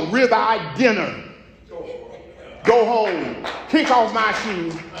buy me a ribeye dinner. Go home, kick off my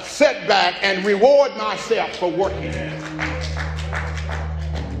shoes, sit back, and reward myself for working.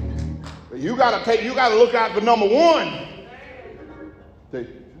 You gotta look out for number one.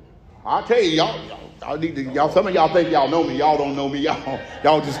 I'll tell you, y'all, some of y'all think y'all know me. Y'all don't know me.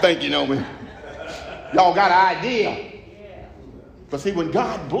 Y'all just think you know me. Y'all got an idea. But see, when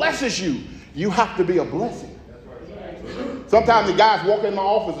God blesses you, you have to be a blessing. Sometimes the guys walk in my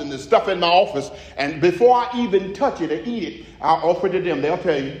office and there's stuff in my office, and before I even touch it or eat it, I'll offer it to them. They'll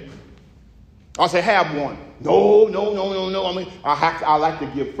tell you. I'll say, have one. No. I mean, I like to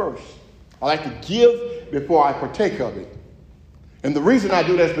give first. I like to give before I partake of it. And the reason I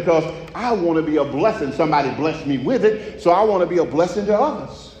do that is because I want to be a blessing. Somebody blessed me with it, so I want to be a blessing to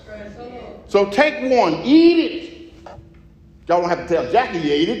others. So take one, eat it. Y'all don't have to tell Jackie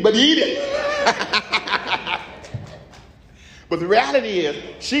you ate it, but eat it. But the reality is,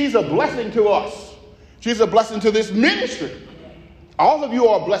 she's a blessing to us. She's a blessing to this ministry. All of you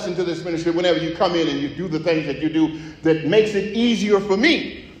are a blessing to this ministry whenever you come in and you do the things that you do that makes it easier for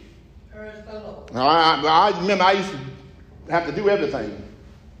me. I remember I used to have to do everything.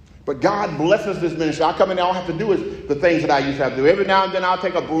 But God blesses this ministry. I come in and all I have to do is the things that I used to have to do. Every now and then I'll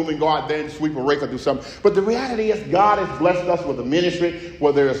take a broom and go out there and sweep a rake or do something. But the reality is God has blessed us with a ministry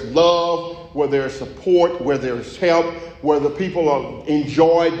where there is love, where there is support, where there is help, where the people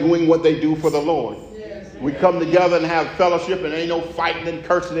enjoy doing what they do for the Lord. Yes. We come together and have fellowship, and ain't no fighting and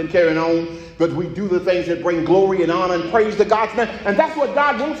cursing and carrying on. But we do the things that bring glory and honor and praise to God's name. And that's what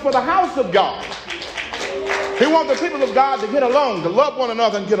God wants for the house of God. He wants the people of God to get along, to love one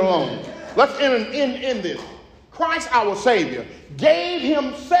another and get along. Let's end this. Christ, our Savior, gave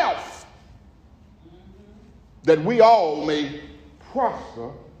himself that we all may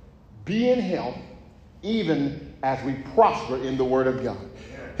prosper, be in health, even as we prosper in the word of God.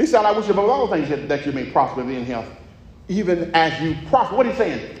 He said, I wish above all things that you may prosper and be in health, even as you prosper. What he's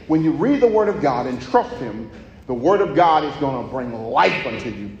saying, when you read the word of God and trust him, the word of God is going to bring life unto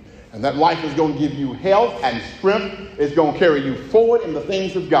you. And that life is going to give you health and strength. It's going to carry you forward in the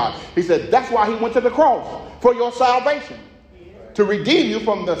things of God. He said that's why he went to the cross, for your salvation, to redeem you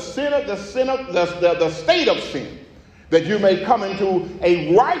from the state of sin, that you may come into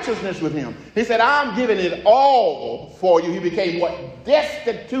a righteousness with him. He said, I'm giving it all for you. He became what?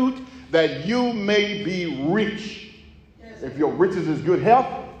 Destitute, that you may be rich. If your riches is good health,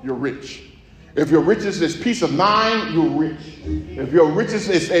 you're rich. If your riches is peace of mind, you're rich. If your riches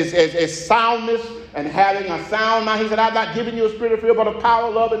is soundness and having a sound mind, he said, I've not given you a spirit of fear, but of power,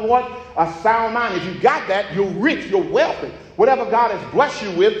 love, and what? A sound mind. If you got that, you're rich, you're wealthy. Whatever God has blessed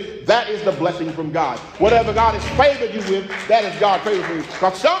you with, that is the blessing from God. Whatever God has favored you with, that is God's favor for you.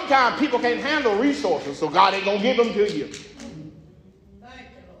 Because sometimes people can't handle resources, so God ain't going to give them to you.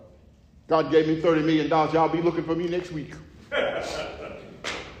 God gave me $30 million. Y'all be looking for me next week.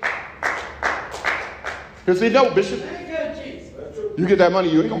 Because he know, Bishop, you get that money,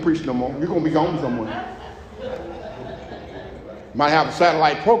 you ain't going to preach no more. You're going to be gone somewhere. Might have a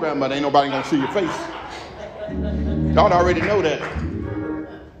satellite program, but ain't nobody going to see your face. Y'all already know that.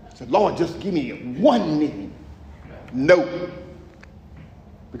 I said, Lord, just give me $1 million. No.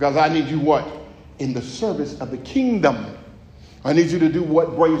 Because I need you what? In the service of the kingdom. I need you to do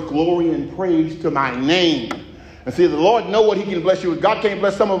what brings glory and praise to my name. And see, the Lord knows what he can bless you with. God can't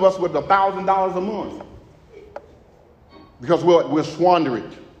bless some of us with $1,000 a month. Because we'll squander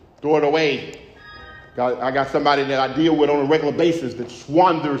it, throw it away. I got somebody that I deal with on a regular basis that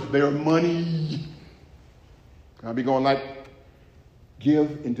squanders their money. I'll be going like,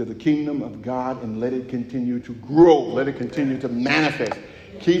 give into the kingdom of God and let it continue to grow. Let it continue to manifest.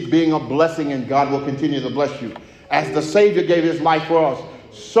 Keep being a blessing and God will continue to bless you. As the Savior gave his life for us,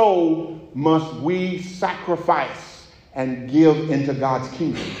 so must we sacrifice and give into God's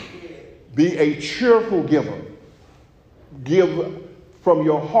kingdom. Be a cheerful giver. Give from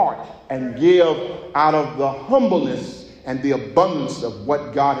your heart and give out of the humbleness and the abundance of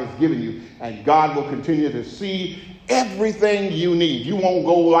what God has given you. And God will continue to see everything you need. You won't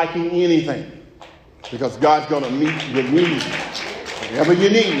go lacking anything because God's going to meet your needs. Whatever you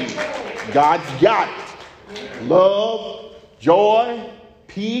need, God's got it. Love, joy,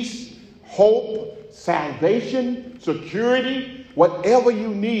 peace, hope, salvation, security, whatever you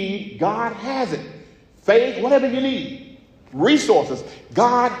need, God has it. Faith, whatever you need, resources,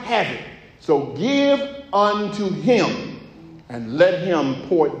 God has it. So give unto him and let him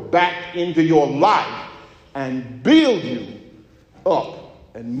pour it back into your life and build you up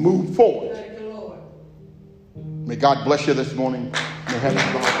and move forward. May God bless you this morning. May heaven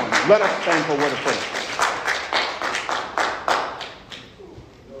smile upon you. Let us stand for a word of prayer.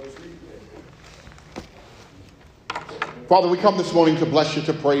 Father, we come this morning to bless you,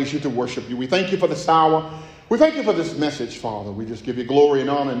 to praise you, to worship you. We thank you for this hour. We thank you for this message, Father. We just give you glory and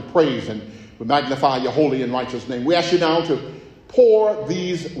honor and praise, and we magnify your holy and righteous name. We ask you now to pour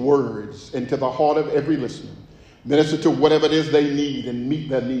these words into the heart of every listener. Minister to whatever it is they need and meet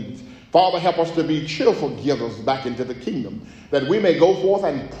their needs. Father, help us to be cheerful givers back into the kingdom, that we may go forth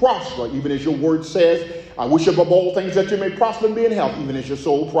and prosper, even as your word says. I wish above all things that you may prosper and be in health, even as your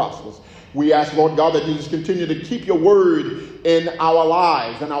soul prospers. We ask, Lord God, that you just continue to keep your word in our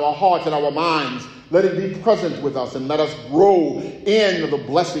lives and our hearts and our minds. Let it be present with us and let us grow in the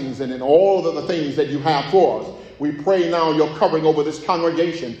blessings and in all of the things that you have for us. We pray now your covering over this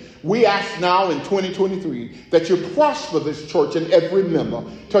congregation. We ask now in 2023 that you prosper this church and every member.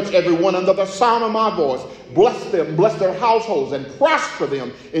 Touch everyone under the sound of my voice. Bless them, bless their households, and prosper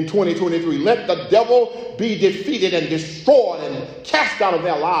them in 2023. Let the devil be defeated and destroyed and cast out of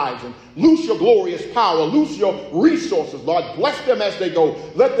their lives. And loose your glorious power. Loose your resources, Lord. Bless them as they go.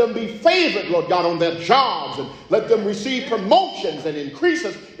 Let them be favored, Lord God, on their jobs. And let them receive promotions and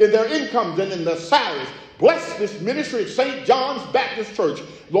increases in their incomes and in their salaries. Bless this ministry of St. John's Baptist Church.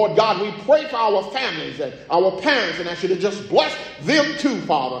 Lord God, we pray for our families and our parents, and ask you to just bless them too,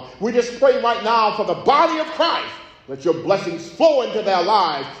 Father. We just pray right now for the body of Christ. Let your blessings flow into their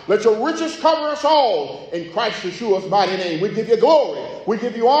lives. Let your riches cover us all in Christ Yeshua's mighty name. We give you glory. We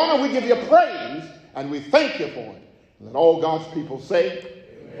give you honor. We give you praise. And we thank you for it. Let all God's people say,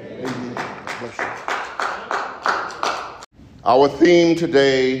 amen. Bless you. Our theme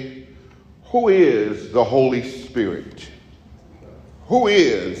today, who is the Holy Spirit? Who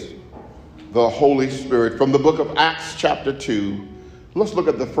is the Holy Spirit? From the book of Acts chapter 2, let's look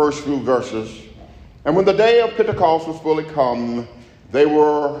at the first few verses. And when the day of Pentecost was fully come, they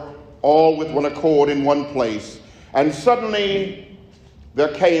were all with one accord in one place. And suddenly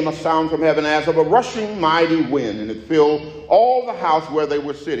there came a sound from heaven as of a rushing mighty wind, and it filled all the house where they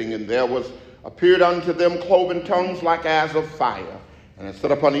were sitting. And there appeared unto them cloven tongues like as of fire, and it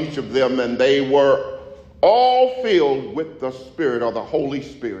sat upon each of them, and they were all filled with the Spirit, or the Holy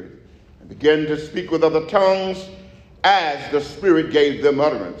Spirit, and began to speak with other tongues as the Spirit gave them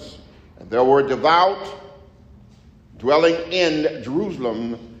utterance. And there were dwelling in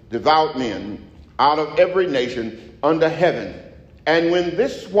Jerusalem, devout men out of every nation under heaven. And when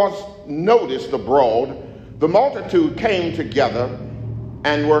this was noticed abroad, the multitude came together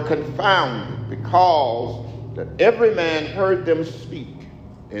and were confounded, because that every man heard them speak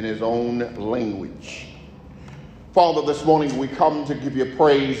in his own language. Father, this morning we come to give you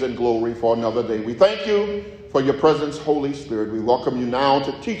praise and glory for another day. We thank you for your presence, Holy Spirit. We welcome you now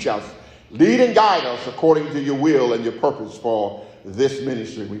to teach us, lead and guide us according to your will and your purpose for this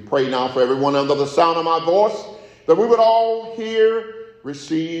ministry. We pray now for everyone under the sound of my voice, that we would all hear,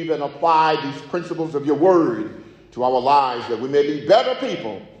 receive, and apply these principles of your word to our lives, that we may be better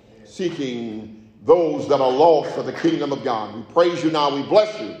people seeking those that are lost for the kingdom of God. We praise you now. We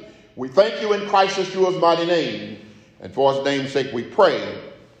bless you. We thank you in Christ Yeshua's mighty name. And for his name's sake we pray.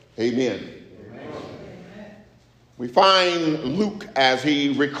 Amen. Amen. We find Luke, as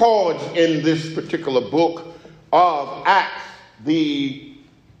he records in this particular book of Acts, the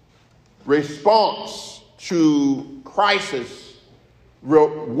response to crisis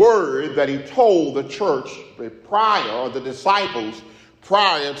word that he told the church prior, or the disciples,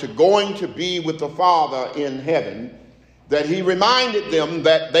 prior to going to be with the Father in heaven, that he reminded them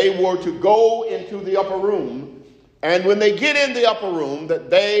that they were to go into the upper room, and when they get in the upper room, that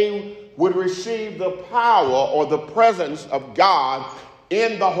they would receive the power or the presence of God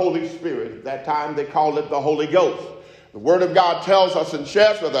in the Holy Spirit. At that time, they called it the Holy Ghost. The Word of God tells us and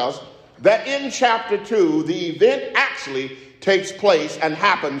shares with us that in chapter 2, the event actually takes place and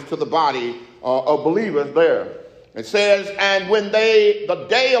happens to the body of believers there. It says, and when the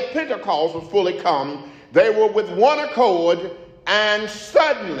day of Pentecost was fully come, they were with one accord, and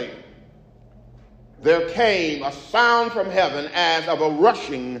suddenly there came a sound from heaven as of a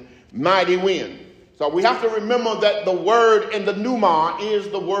rushing mighty wind. So we have to remember that the word in the pneuma is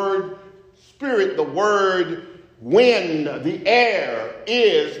the word spirit, the word wind, the air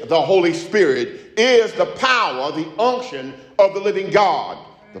is the Holy Spirit, is the power, the unction of the living God.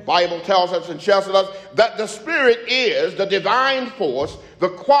 The Bible tells us and shares with us that the Spirit is the divine force, the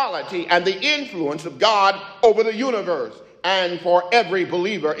quality and the influence of God over the universe and for every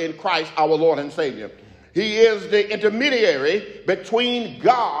believer in Christ our Lord and Savior. He is the intermediary between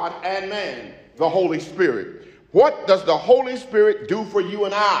God and man, the Holy Spirit. What does the Holy Spirit do for you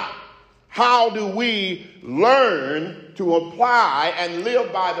and I? How do we learn to apply and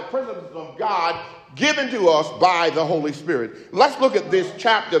live by the principles of God given to us by the Holy Spirit? Let's look at this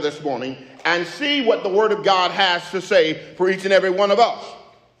chapter this morning and see what the Word of God has to say for each and every one of us.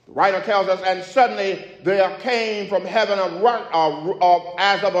 The writer tells us, and suddenly there came from heaven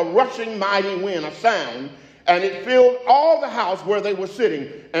as of a rushing mighty wind, a sound, and it filled all the house where they were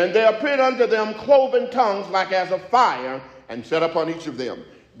sitting. And there appeared unto them cloven tongues like as of fire, and set upon each of them.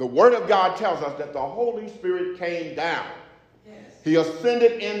 The Word of God tells us that the Holy Spirit came down. Yes. He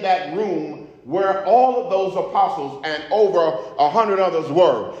ascended in that room where all of those apostles and over 100 others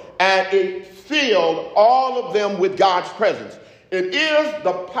were. And it filled all of them with God's presence. It is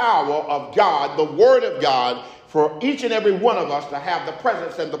the power of God, the Word of God, for each and every one of us to have the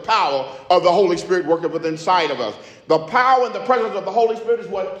presence and the power of the Holy Spirit working within inside of us. The power and the presence of the Holy Spirit is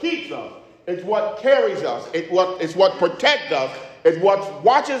what keeps us. It's what carries us. It's what protects us. It's what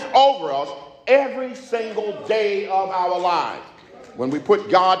watches over us every single day of our lives. When we put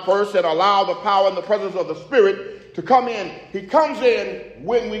God first and allow the power and the presence of the Spirit to come in, he comes in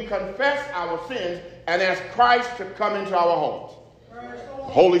when we confess our sins and ask Christ to come into our hearts. The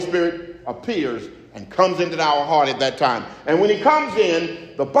Holy Spirit appears and comes into our heart at that time. And when he comes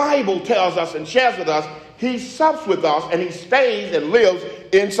in, the Bible tells us and shares with us, he sups with us and he stays and lives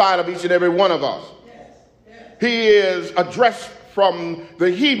inside of each and every one of us. He is addressed from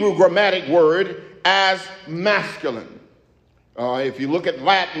the Hebrew grammatic word as masculine. If you look at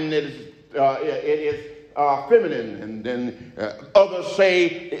Latin, it is feminine, and then others say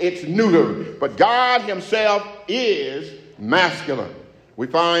it's neuter. But God himself is masculine. We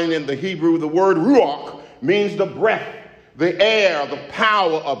find in the Hebrew the word ruach means the breath, the air, the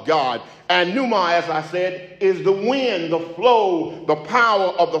power of God. And pneuma, as I said, is the wind, the flow, the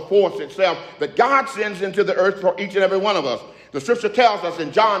power of the force itself that God sends into the earth for each and every one of us. The scripture tells us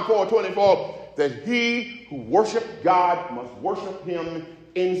in John 4:24 that he who worships God must worship him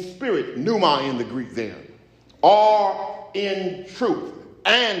in spirit, pneuma in the Greek there, or in truth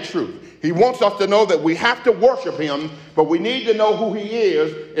and truth. He wants us to know that we have to worship him, but we need to know who he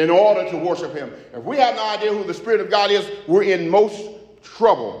is in order to worship him. If we have no idea who the Spirit of God is, we're in most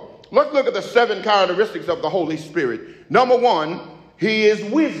trouble. Let's look at the 7 characteristics of the Holy Spirit. Number 1, he is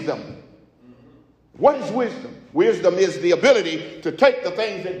wisdom. What is wisdom? Wisdom is the ability to take the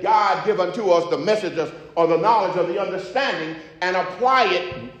things that God gives unto us, the messages or the knowledge or the understanding, and apply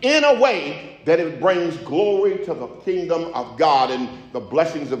it in a way that it brings glory to the kingdom of God and the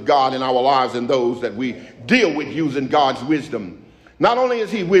blessings of God in our lives and those that we deal with using God's wisdom. Not only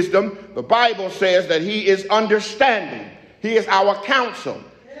is he wisdom, the Bible says that he is understanding. He is our counsel.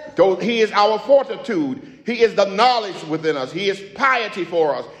 He is our fortitude. He is the knowledge within us. He is piety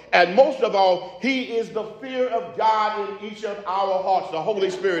for us. And most of all, he is the fear of God in each of our hearts. The Holy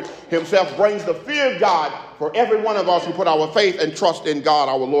Spirit himself brings the fear of God for every one of us who put our faith and trust in God,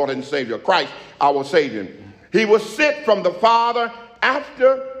 our Lord and Savior, Christ, our Savior. He was sent from the Father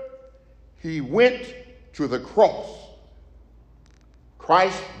after he went to the cross.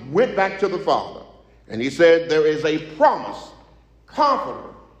 Christ went back to the Father, and he said there is a promise,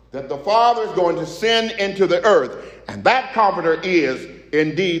 comforter, that the Father is going to send into the earth, and that comforter is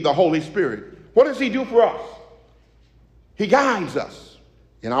indeed the Holy Spirit. What does he do for us? He guides us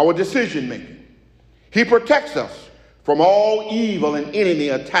in our decision making. He protects us from all evil and enemy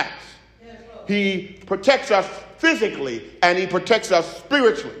attacks. He protects us physically, and he protects us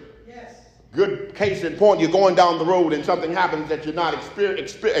spiritually. Yes. Good case in point, you're going down the road and something happens that you're not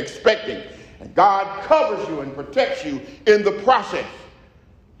expecting. And God covers you and protects you in the process.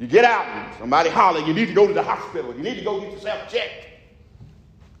 You get out and somebody holler, you need to go to the hospital. You need to go get yourself checked.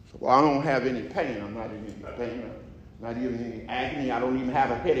 So, well, I don't have any pain. I'm not in any pain. I'm not even in any agony. I don't even have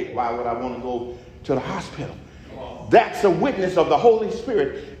a headache. Why would I want to go to the hospital? That's a witness of the Holy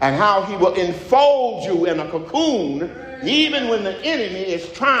Spirit and how he will enfold you in a cocoon even when the enemy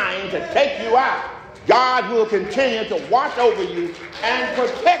is trying to take you out. God will continue to watch over you and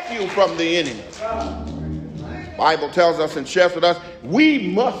protect you from the enemy. The Bible tells us and shares with us, we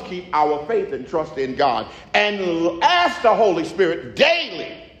must keep our faith and trust in God and ask the Holy Spirit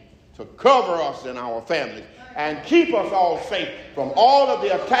daily to cover us and our families and keep us all safe from all of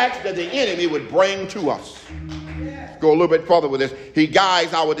the attacks that the enemy would bring to us. Go a little bit further with this. He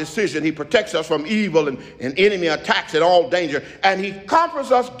guides our decision. He protects us from evil and enemy attacks and all danger. And he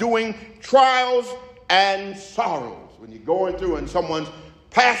comforts us during trials and sorrows. When you're going through and someone's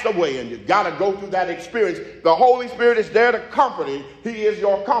passed away and you've got to go through that experience, the Holy Spirit is there to comfort you. He is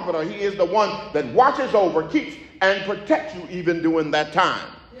your comforter. He is the one that watches over, keeps, and protects you even during that time.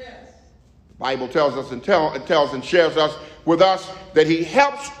 Yes. The Bible tells us and tells and shares us with us that he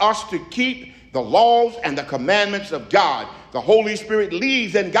helps us to keep the laws and the commandments of God. The Holy Spirit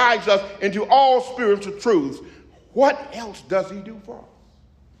leads and guides us into all spiritual truths. What else does he do for us?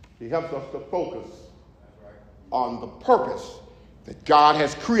 He helps us to focus on the purpose that God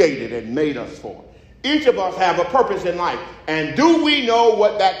has created and made us for. Each of us have a purpose in life. And do we know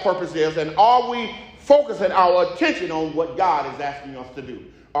what that purpose is? And are we focusing our attention on what God is asking us to do?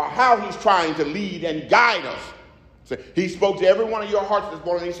 Or how he's trying to lead and guide us? So he spoke to every one of your hearts this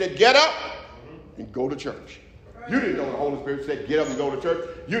morning. He said, get up and go to church. You didn't know the Holy Spirit said get up and go to church.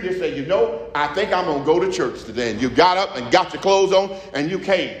 You just said, I think I'm going to go to church today. And you got up and got your clothes on and you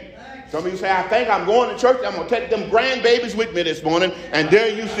came. Some of you say, I think I'm going to church. I'm going to take them grandbabies with me this morning. And there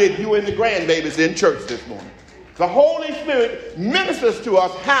you sit, you and the grandbabies in church this morning. The Holy Spirit ministers to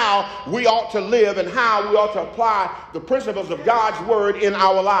us how we ought to live and how we ought to apply the principles of God's word in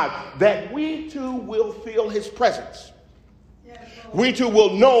our lives, that we too will feel his presence. We too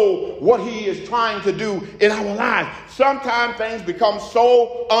will know what he is trying to do in our lives. Sometimes things become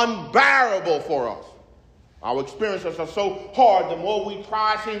so unbearable for us. Our experiences are so hard. The more we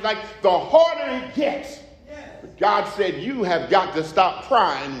try, it seems like the harder it gets. But God said, you have got to stop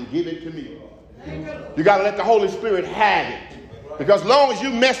trying and give it to me. You got to let the Holy Spirit have it. Because as long as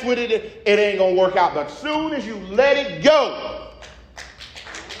you mess with it, it ain't going to work out. But as soon as you let it go,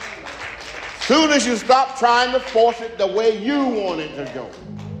 soon as you stop trying to force it the way you want it to go,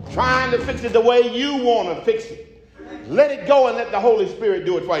 trying to fix it the way you want to fix it, let it go and let the Holy Spirit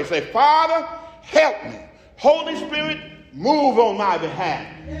do it for you. Say, Father, help me. Holy Spirit, move on my behalf.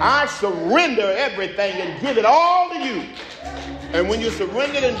 I surrender everything and give it all to you. And when you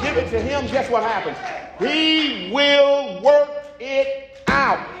surrender it and give it to him, guess what happens? He will work it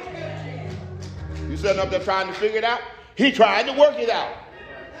out. You sitting up there trying to figure it out? He tried to work it out.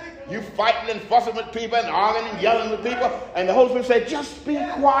 You fighting and fussing with people and arguing and yelling with people. And the Holy Spirit said, just be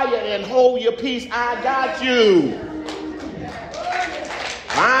quiet and hold your peace. I got you.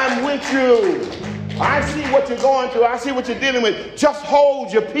 I'm with you. I see what you're going through. I see what you're dealing with. Just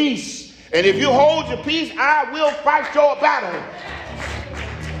hold your peace. And if you hold your peace, I will fight your battle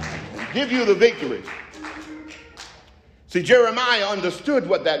and give you the victory. See, Jeremiah understood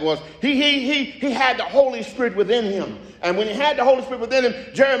what that was. He had the Holy Spirit within him. And when he had the Holy Spirit within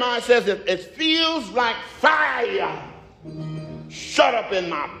him, Jeremiah says that it feels like fire shut up in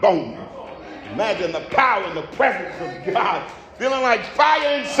my bones. Imagine the power and the presence of God feeling like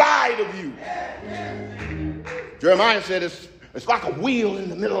fire inside of you. Jeremiah said it's like a wheel in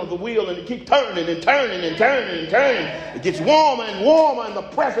the middle of the wheel, and it keeps turning and turning and turning and turning. It gets warmer and warmer, and the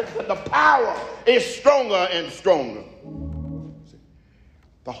presence and the power is stronger and stronger.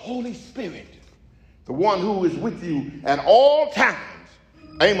 The Holy Spirit, the one who is with you at all times.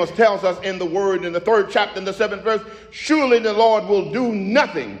 Amos tells us in the word in the 3rd chapter in the 7th verse, surely the Lord will do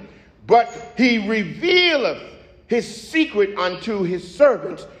nothing, but he revealeth his secret unto his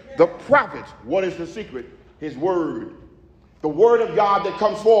servants, the prophets. What is the secret? His word. The word of God that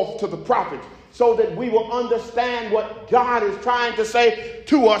comes forth to the prophets, so that we will understand what God is trying to say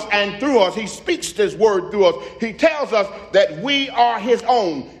to us and through us. He speaks this word through us. He tells us that we are his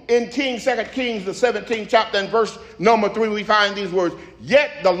own. In 2 Kings, the 17th chapter and verse number 3, we find these words.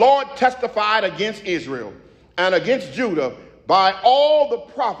 Yet the Lord testified against Israel and against Judah by all the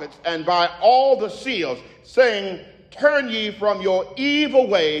prophets and by all the seers, saying, turn ye from your evil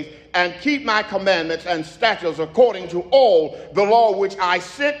ways and keep my commandments and statutes according to all the law which I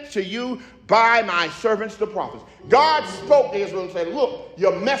sent to you by my servants the prophets. God spoke to Israel and said, look,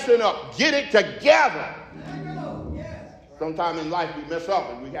 you're messing up. Get it together. Sometime in life we mess up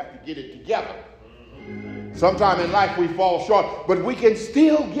and we have to get it together. Sometime in life we fall short, but we can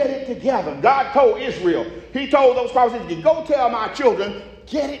still get it together. God told Israel, he told those prophets, go tell my children,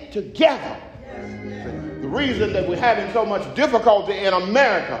 get it together. The reason that we're having so much difficulty in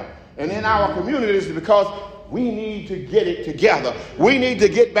America and in our communities is because we need to get it together. We need to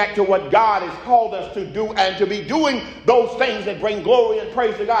get back to what God has called us to do and to be doing those things that bring glory and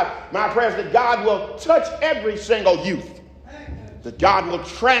praise to God. My prayer is that God will touch every single youth, that God will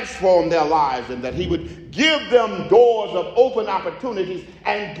transform their lives, and that he would give them doors of open opportunities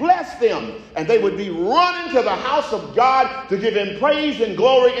and bless them, and they would be running to the house of God to give him praise and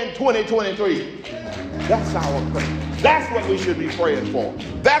glory in 2023. That's our prayer. That's what we should be praying for.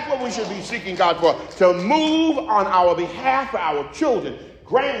 That's what we should be seeking God for, to move on our behalf for our children,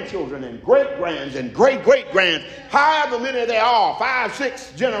 grandchildren, and great-grands, and great-great-grands, however many there are, 5,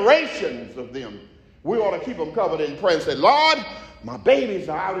 6 generations of them. We ought to keep them covered in prayer and say, Lord, my babies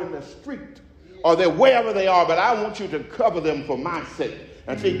are out in the street, or they're wherever they are, but I want you to cover them for my sake.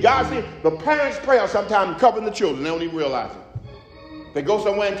 And see, God, the parents' prayer sometimes covering the children. They don't even realize it. They go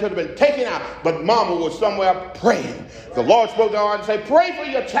somewhere and could have been taken out, but mama was somewhere praying. The Lord spoke to her and said, pray for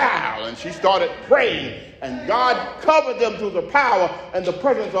your child. And she started praying, and God covered them through the power and the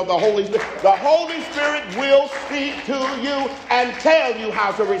presence of the Holy Spirit. The Holy Spirit will speak to you and tell you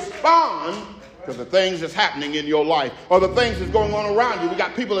how to respond to the things that's happening in your life, or the things that's going on around you. We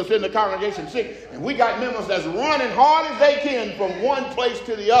got people that's in the congregation sick, and we got members that's running hard as they can from one place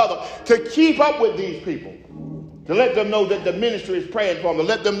to the other to keep up with these people, to let them know that the ministry is praying for them, to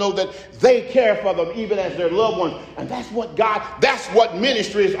let them know that they care for them even as their loved ones. And that's what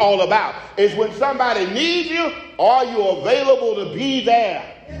ministry is all about, is when somebody needs you, are you available to be there?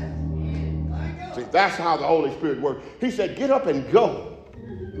 See, that's how the Holy Spirit works. He said, get up and go.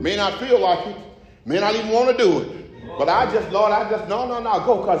 May not feel like it, may not even want to do it, but no,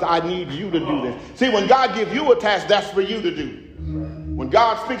 go, because I need you to do this. See, when God gives you a task, that's for you to do. When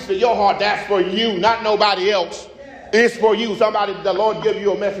God speaks to your heart, that's for you, not nobody else. It's for you. The Lord give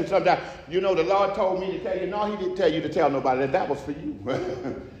you a message sometime. You know, the Lord told me to tell you. No, he didn't tell you to tell nobody. That was for you.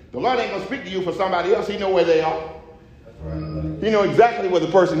 The Lord ain't going to speak to you for somebody else. He know where they are. He know exactly where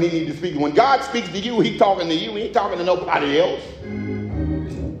the person he needs to speak to. When God speaks to you, he's talking to you. He ain't talking to nobody else.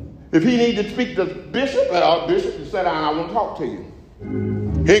 If he needs to speak to Bishop, Bishop, sit down, I want to talk to you.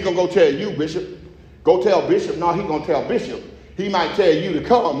 He ain't going to go tell you, Bishop. Go tell Bishop. No, he's going to tell Bishop. He might tell you to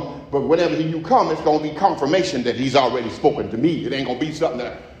come, but whenever you come, it's going to be confirmation that he's already spoken to me. It ain't going to be something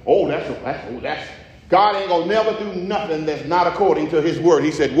that, that's. God ain't going to never do nothing that's not according to his word.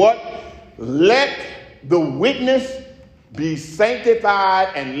 He said, what? Let the witness be sanctified,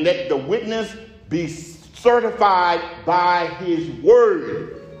 and let the witness be certified by his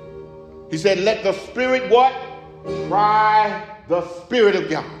word. He said, let the Spirit what? Try the Spirit of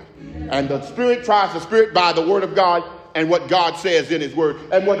God. And the Spirit tries the Spirit by the word of God and what God says in his word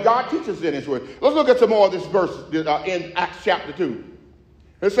and what God teaches in his word. Let's look at some more of this verse in Acts chapter 2.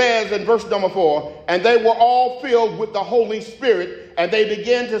 It says in verse number 4, and they were all filled with the Holy Spirit, and they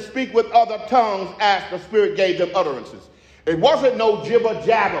began to speak with other tongues as the Spirit gave them utterances. It wasn't no jibber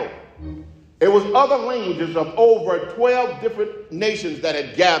jabber. It was other languages of over 12 different nations that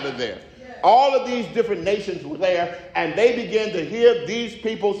had gathered there. All of these different nations were there, and they began to hear these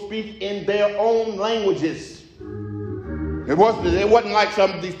people speak in their own languages. It wasn't like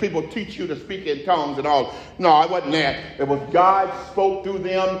some of these people teach you to speak in tongues and all. No, it wasn't that. It was God spoke through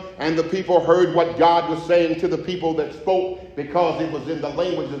them, and the people heard what God was saying to the people that spoke, because it was in the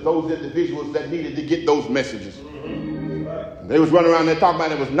language of those individuals that needed to get those messages. They was running around there talking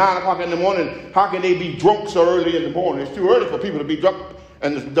about it was 9 o'clock in the morning. How can they be drunk so early in the morning? It's too early for people to be drunk.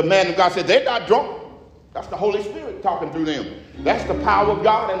 And the man of God said, they're not drunk. That's the Holy Spirit talking through them. That's the power of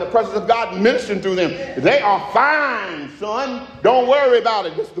God and the presence of God ministering through them. They are fine, son. Don't worry about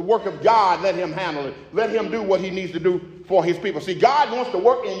it. It's the work of God. Let him handle it. Let him do what he needs to do for his people. See, God wants to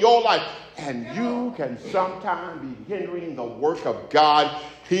work in your life, and you can sometimes be hindering the work of God.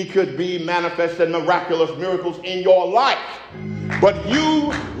 He could be manifesting miraculous miracles in your life. But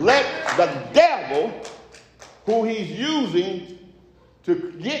you let the devil, who he's using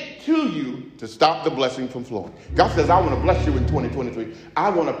to get to you, to stop the blessing from flowing. God says, I want to bless you in 2023. I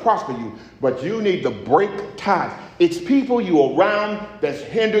want to prosper you, but you need to break ties. It's people you around that's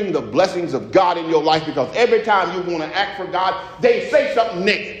hindering the blessings of God in your life, because every time you want to act for God, they say something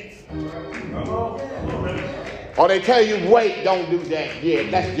negative. Or they tell you, wait, don't do that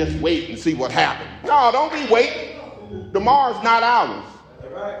yet. Let's just wait and see what happens. No, don't be waiting. Tomorrow's not ours.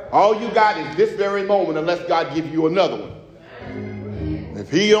 All you got is this very moment unless God gives you another one.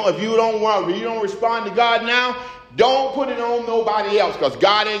 If you don't respond to God now, don't put it on nobody else, because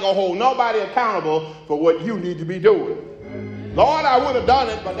God ain't going to hold nobody accountable for what you need to be doing. Lord, I would have done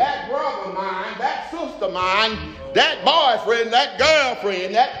it, but that brother of mine, that sister of mine, that boyfriend, that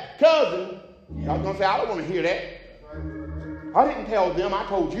girlfriend, that cousin, I was going to say, I don't want to hear that. I didn't tell them, I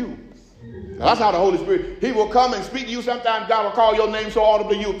told you. That's how the Holy Spirit, he will come and speak to you. Sometimes God will call your name so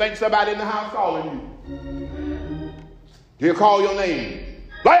audibly you'll think somebody in the house calling you. He'll call your name.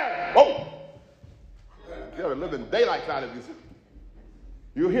 Blair! Oh! You're living daylight side of you.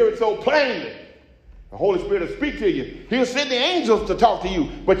 You'll hear it so plainly. The Holy Spirit will speak to you. He'll send the angels to talk to you.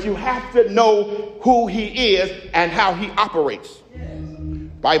 But you have to know who he is and how he operates.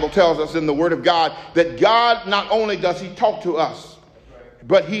 Bible tells us in the Word of God that God not only does he talk to us,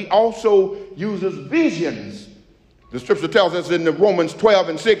 but he also uses visions. The scripture tells us in the Romans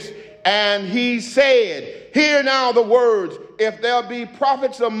 12:6, and he said, hear now the words, if there be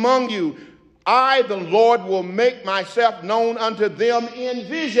prophets among you, I, the Lord, will make myself known unto them in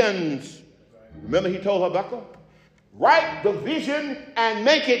visions. Remember he told Habakkuk, write the vision and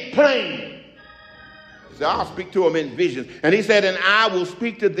make it plain. He said, I'll speak to them in visions. And he said, and I will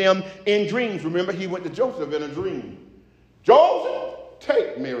speak to them in dreams. Remember, he went to Joseph in a dream. Joseph,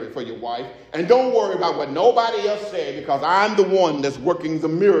 take Mary for your wife, and don't worry about what nobody else said, because I'm the one that's working the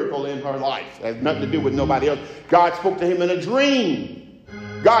miracle in her life. It has nothing to do with nobody else. God spoke to him in a dream.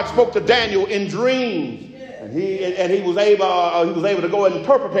 God spoke to Daniel in dreams. And he was able to go and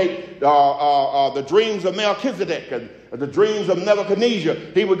interpret the dreams of Melchizedek and the dreams of Nebuchadnezzar.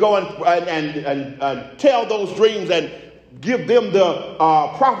 He would go and tell those dreams and give them the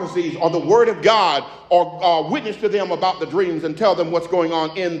prophecies or the word of God, or witness to them about the dreams and tell them what's going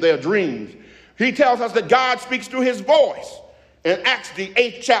on in their dreams. He tells us that God speaks through his voice. In Acts, the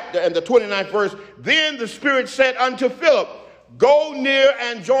 8th chapter and the 29th verse, then the Spirit said unto Philip, go near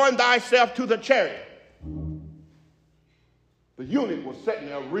and join thyself to the chariot. The eunuch was sitting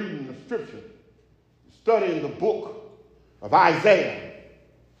there reading the scripture, studying the book of Isaiah.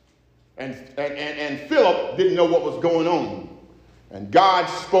 And Philip didn't know what was going on. And God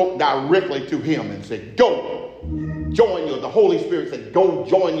spoke directly to him and said, go, the Holy Spirit said, go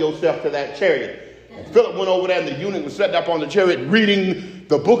join yourself to that chariot. And Philip went over there, and the eunuch was sitting up on the chariot reading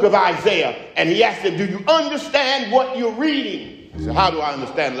the book of Isaiah. And he asked him, do you understand what you're reading? He said, how do I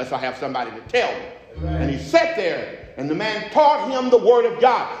understand unless I have somebody to tell me? And he sat there, and the man taught him the word of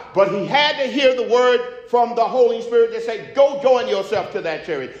God. But he had to hear the word from the Holy Spirit that said, go join yourself to that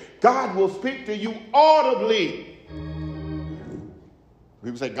chariot. God will speak to you audibly.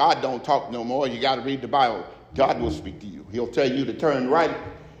 People say, God don't talk no more. You got to read the Bible. God will speak to you. He'll tell you to turn right.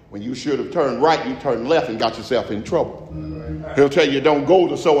 When you should have turned right, you turned left and got yourself in trouble. He'll tell you don't go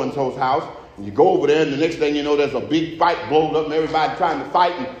to so-and-so's house. And you go over there, and the next thing you know, there's a big fight blowing up and everybody trying to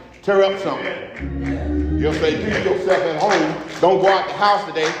fight and tear up something. He'll say, keep yourself at home. Don't go out the house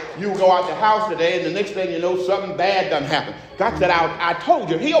today. You go out the house today, and the next thing you know, something bad done happen. God said, I told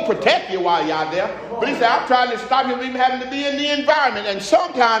you. He'll protect you while you're out there. But he said, I'm trying to stop you from even having to be in the environment. And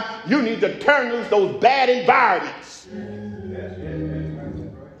sometimes you need to turn loose those bad environments.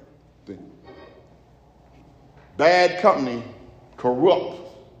 Bad company corrupts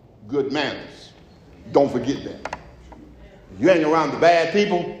good manners. Don't forget that. You hang around the bad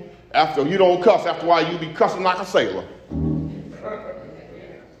people, after you don't cuss, after a while you be cussing like a sailor.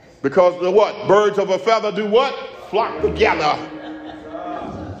 Because the what? Birds of a feather do what? Flock together.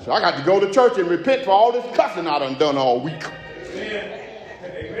 So I got to go to church and repent for all this cussing I done all week.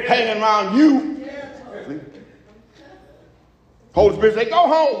 Hanging around you. Holy Spirit say, go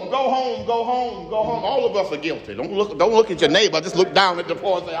home, go home, go home, go home. All of us are guilty. Don't look at your neighbor. Just look down at the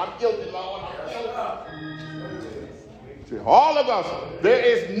floor and say, I'm guilty, Lord. See, all of us. There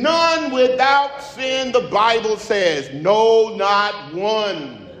is none without sin, the Bible says. No, not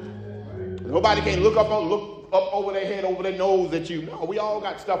one. Nobody can look up over their head, over their nose at you. No, we all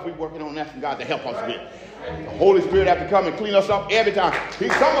got stuff we're working on asking God to help us with. The Holy Spirit has to come and clean us up every time.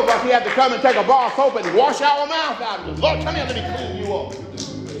 Some of us, he had to come and take a bar of soap and wash our mouth out of us. Lord, come here, let me clean you up.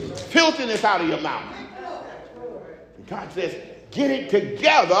 Filthiness out of your mouth. And God says, get it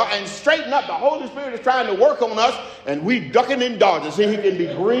together and straighten up. The Holy Spirit is trying to work on us, and we ducking and dodging. See, he can be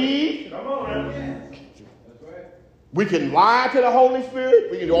grieved. Come on. We can lie to the Holy Spirit.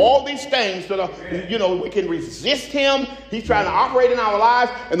 We can do all these things we can resist him. He's trying to operate in our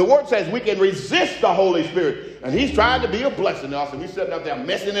lives. And the word says we can resist the Holy Spirit. And he's trying to be a blessing to us. And we're sitting up there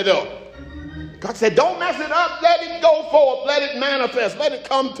messing it up. God said, don't mess it up. Let it go forth. Let it manifest. Let it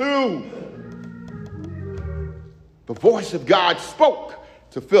come through. The voice of God spoke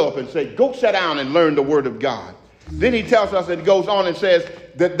to Philip and said, go sit down and learn the word of God. Then he tells us, and he goes on and says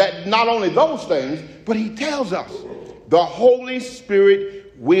that not only those things, but he tells us the Holy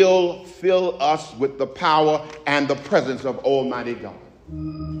Spirit will fill us with the power and the presence of Almighty God.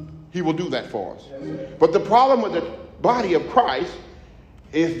 He will do that for us. But the problem with the body of Christ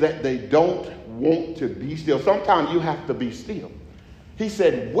is that they don't want to be still. Sometimes you have to be still. He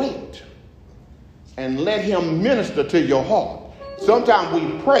said, wait and let him minister to your heart. Sometimes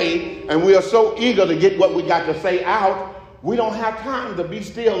we pray and we are so eager to get what we got to say out, we don't have time to be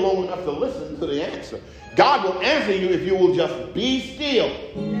still long enough to listen to the answer. God will answer you if you will just be still.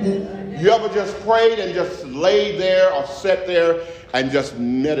 You ever just prayed and just laid there or sat there and just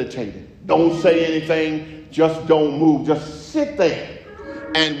meditated? Don't say anything. Just don't move. Just sit there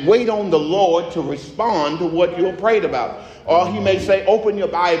and wait on the Lord to respond to what you prayed about. Or he may say, open your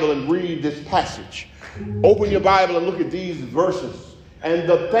Bible and read this passage. Open your Bible and look at these verses. And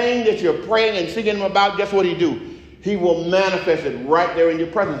the thing that you're praying and singing him about, guess what he do? He will manifest it right there in your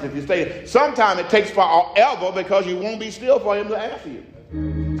presence if you stay. Sometimes it takes forever because you won't be still for him to answer you.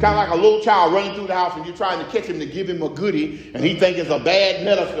 It's kind of like a little child running through the house and you're trying to catch him to give him a goodie and he thinks it's a bad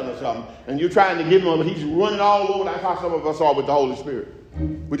medicine or something. And you're trying to give him, but he's running all over. That's how some of us are with the Holy Spirit.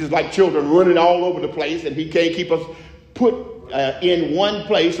 We're just like children running all over the place and he can't keep us put in one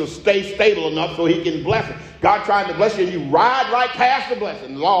place or stay stable enough so he can bless it. God trying to bless you and you ride right past the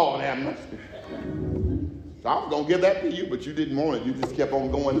blessing. Lord have mercy. So I was going to give that to you, but you didn't want it. You just kept on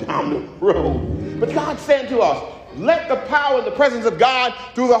going down the road. But God said to us, let the power and the presence of God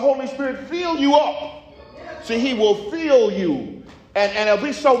through the Holy Spirit fill you up. See, he will fill you. And there'll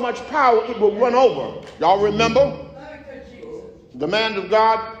be so much power, it will run over. Y'all remember the man of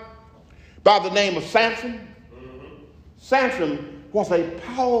God by the name of Samson? Samson was a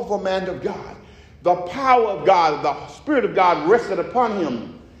powerful man of God. The power of God, the Spirit of God rested upon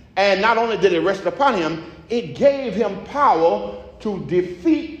him. And not only did it rest upon him, it gave him power to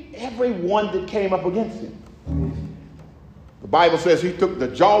defeat everyone that came up against him. The Bible says he took the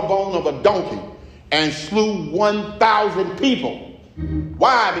jawbone of a donkey and slew 1,000 people.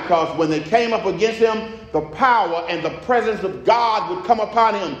 Why? Because when they came up against him, the power and the presence of God would come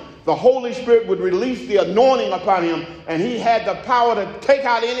upon him. The Holy Spirit would release the anointing upon him, and he had the power to take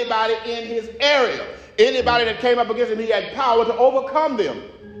out anybody in his area. Anybody that came up against him, he had power to overcome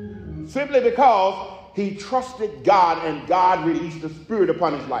them. Simply because he trusted God and God released the Spirit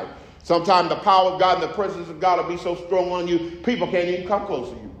upon his life. Sometimes the power of God and the presence of God will be so strong on you, people can't even come close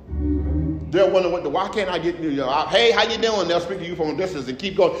to you. They'll wonder, why can't I get you? Hey, how you doing? They'll speak to you from a distance and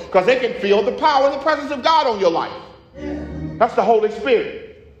keep going because they can feel the power and the presence of God on your life. That's the Holy Spirit.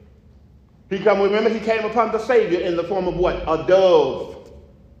 Remember, he came upon the Savior in the form of what? A dove.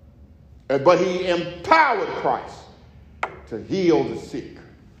 But he empowered Christ to heal the sick,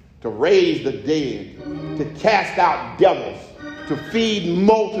 to raise the dead, to cast out devils, to feed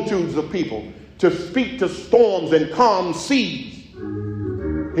multitudes of people, to speak to storms and calm seas.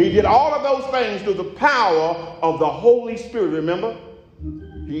 He did all of those things through the power of the Holy Spirit. Remember,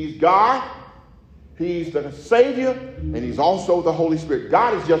 he's God, he's the Savior, and he's also the Holy Spirit.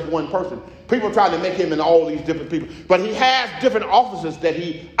 God is just one person. People try to make him in all these different people, but he has different offices that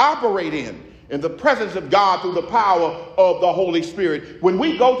he operates in the presence of God through the power of the Holy Spirit. When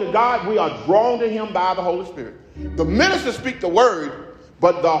we go to God, we are drawn to him by the Holy Spirit. The ministers speak the word,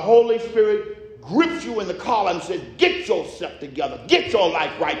 but the Holy Spirit grips you in the collar and says, get yourself together, get your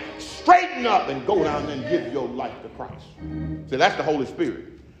life right, straighten up and go down and give your life to Christ. See, that's the Holy Spirit.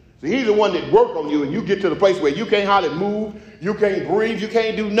 See, he's the one that works on you and you get to the place where you can't hardly move, you can't breathe, you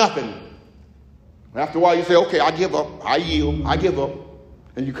can't do nothing. After a while you say, okay, I give up, I yield, I give up.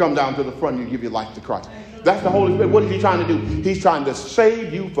 And you come down to the front and you give your life to Christ. That's the Holy Spirit. What is he trying to do? He's trying to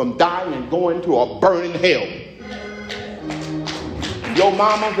save you from dying and going to a burning hell. Your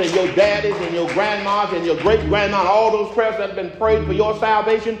mamas and your daddies and your grandmas and your great-grandma, all those prayers that have been prayed for your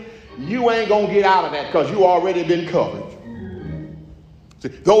salvation, you ain't going to get out of that because you already been covered. See,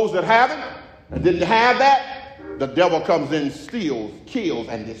 those that haven't and didn't have that, the devil comes in, steals, kills,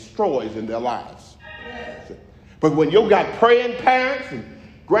 and destroys in their lives. See, but when you got praying parents and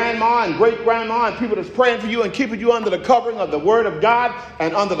grandma and great-grandma and people that's praying for you and keeping you under the covering of the word of God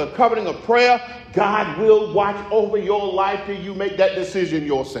and under the covering of prayer, God will watch over your life till you make that decision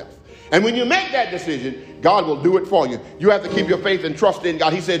yourself. And when you make that decision, God will do it for you. You have to keep your faith and trust in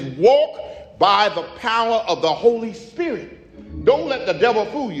God. He said, walk by the power of the Holy Spirit. Don't let the devil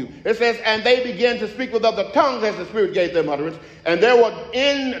fool you. It says, and they began to speak with other tongues as the Spirit gave them utterance. And there were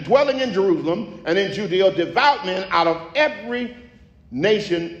dwelling in Jerusalem and in Judea devout men out of every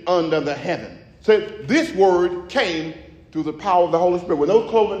nation under the heaven. So this word came through the power of the Holy Spirit. When those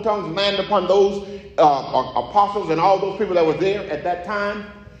cloven tongues landed upon those apostles and all those people that were there at that time,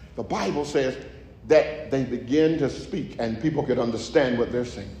 the Bible says that they began to speak and people could understand what they're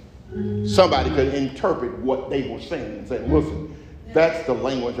saying. Somebody could interpret what they were saying and say, listen, that's the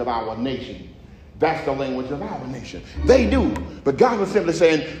language of our nation. That's the language of our nation. They do. But God was simply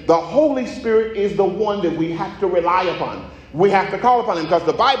saying the Holy Spirit is the one that we have to rely upon. We have to call upon him because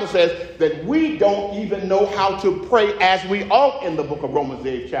the Bible says that we don't even know how to pray as we ought in the book of Romans, the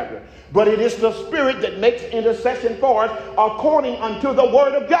 8th chapter. But it is the Spirit that makes intercession for us according unto the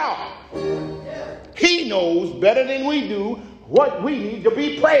word of God. He knows better than we do what we need to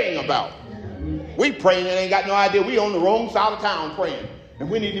be praying about. We praying and ain't got no idea. We on the wrong side of town praying. And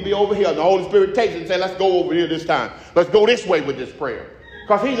we need to be over here. And the Holy Spirit takes it and says, let's go over here this time. Let's go this way with this prayer.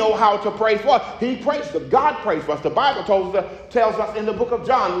 Because he knows how to pray for us. He prays for God prays for us. The Bible tells us in the book of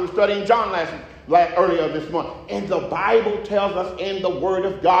John. We were studying John earlier this month. And the Bible tells us in the word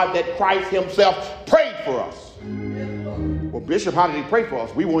of God that Christ himself prayed for us. Well, Bishop, how did he pray for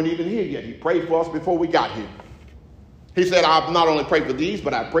us? We weren't even here yet. He prayed for us before we got here. He said, I've not only prayed for these,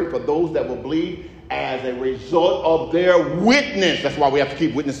 but I pray for those that will believe as a result of their witness. That's why we have to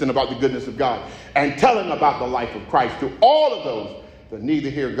keep witnessing about the goodness of God and telling about the life of Christ to all of those that need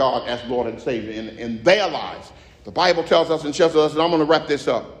to hear God as Lord and Savior in their lives. The Bible tells us and shows us, and I'm going to wrap this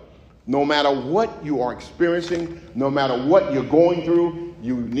up. No matter what you are experiencing, no matter what you're going through,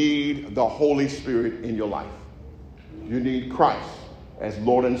 you need the Holy Spirit in your life. You need Christ as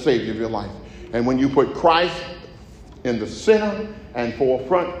Lord and Savior of your life. And when you put Christ in the center and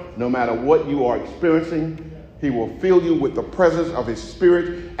forefront, no matter what you are experiencing, he will fill you with the presence of his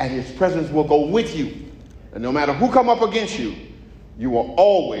Spirit, and his presence will go with you. And no matter who come up against you, you will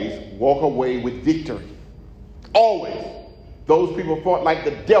always walk away with victory. Always. Those people fought like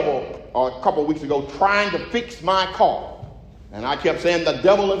the devil a couple of weeks ago trying to fix my car. And I kept saying, the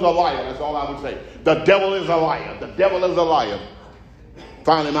devil is a liar. That's all I would say. The devil is a liar. The devil is a liar.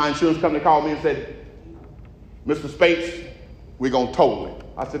 Finally, my insurance company called me and said, Mr. Spates, we're going to total it.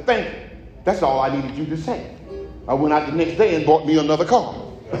 I said, thank you. That's all I needed you to say. I went out the next day and bought me another car.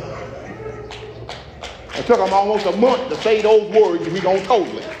 It took them almost a month to say those words, we're going to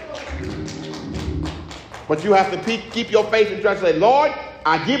total it. But you have to keep your faith and try to say, Lord,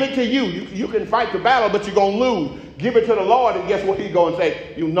 I give it to you. You can fight the battle, but you're going to lose. Give it to the Lord, and guess what he's going to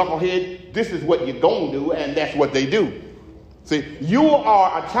say? You knucklehead, this is what you're going to do, and that's what they do. See, you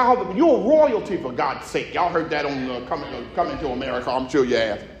are a child of, you're royalty for God's sake. Y'all heard that on Coming to America, I'm sure you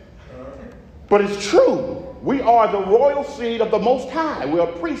have. But it's true. We are the royal seed of the Most High. We are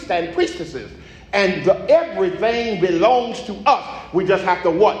priests and priestesses. And everything belongs to us. We just have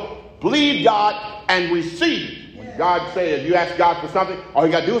to what? Believe God and receive. When God says, you ask God for something, all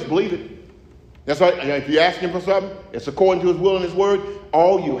you got to do is believe it. That's right. If you ask him for something, it's according to his will and his word.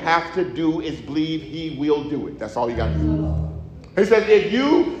 All you have to do is believe he will do it. That's all you got to do. He says,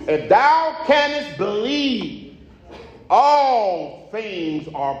 if thou canst believe, all things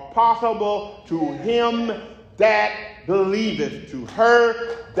are possible to him that believeth, to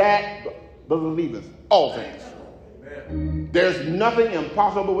her that believeth. All things. Amen. There's nothing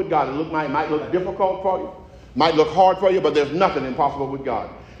impossible with God. It might look difficult for you, might look hard for you, but there's nothing impossible with God.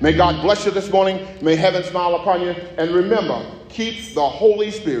 May God bless you this morning. May heaven smile upon you. And remember, keep the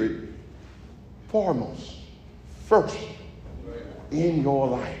Holy Spirit foremost, first in your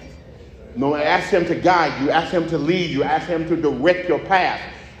life. No, ask him to guide you. Ask him to lead you. Ask him to direct your path.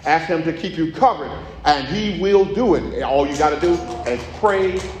 Ask him to keep you covered. And he will do it. All you got to do is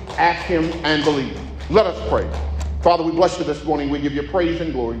pray, ask him, and believe. Let us pray. Father, we bless you this morning. We give you praise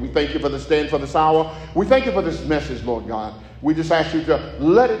and glory. We thank you for this day and for this hour. We thank you for this message, Lord God. We just ask you to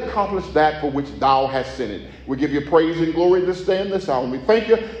let it accomplish that for which thou hast sent it. We give you praise and glory this day and this hour. And we thank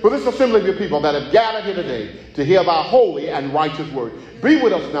you for this assembly of your people that have gathered here today to hear thy holy and righteous word. Be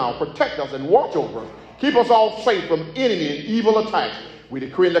with us now. Protect us and watch over us. Keep us all safe from enemy and evil attacks. We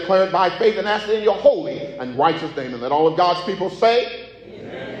decree and declare it by faith and ask it in your holy and righteous name. And let all of God's people say,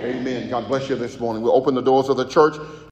 Amen. Amen. God bless you this morning. We'll open the doors of the church.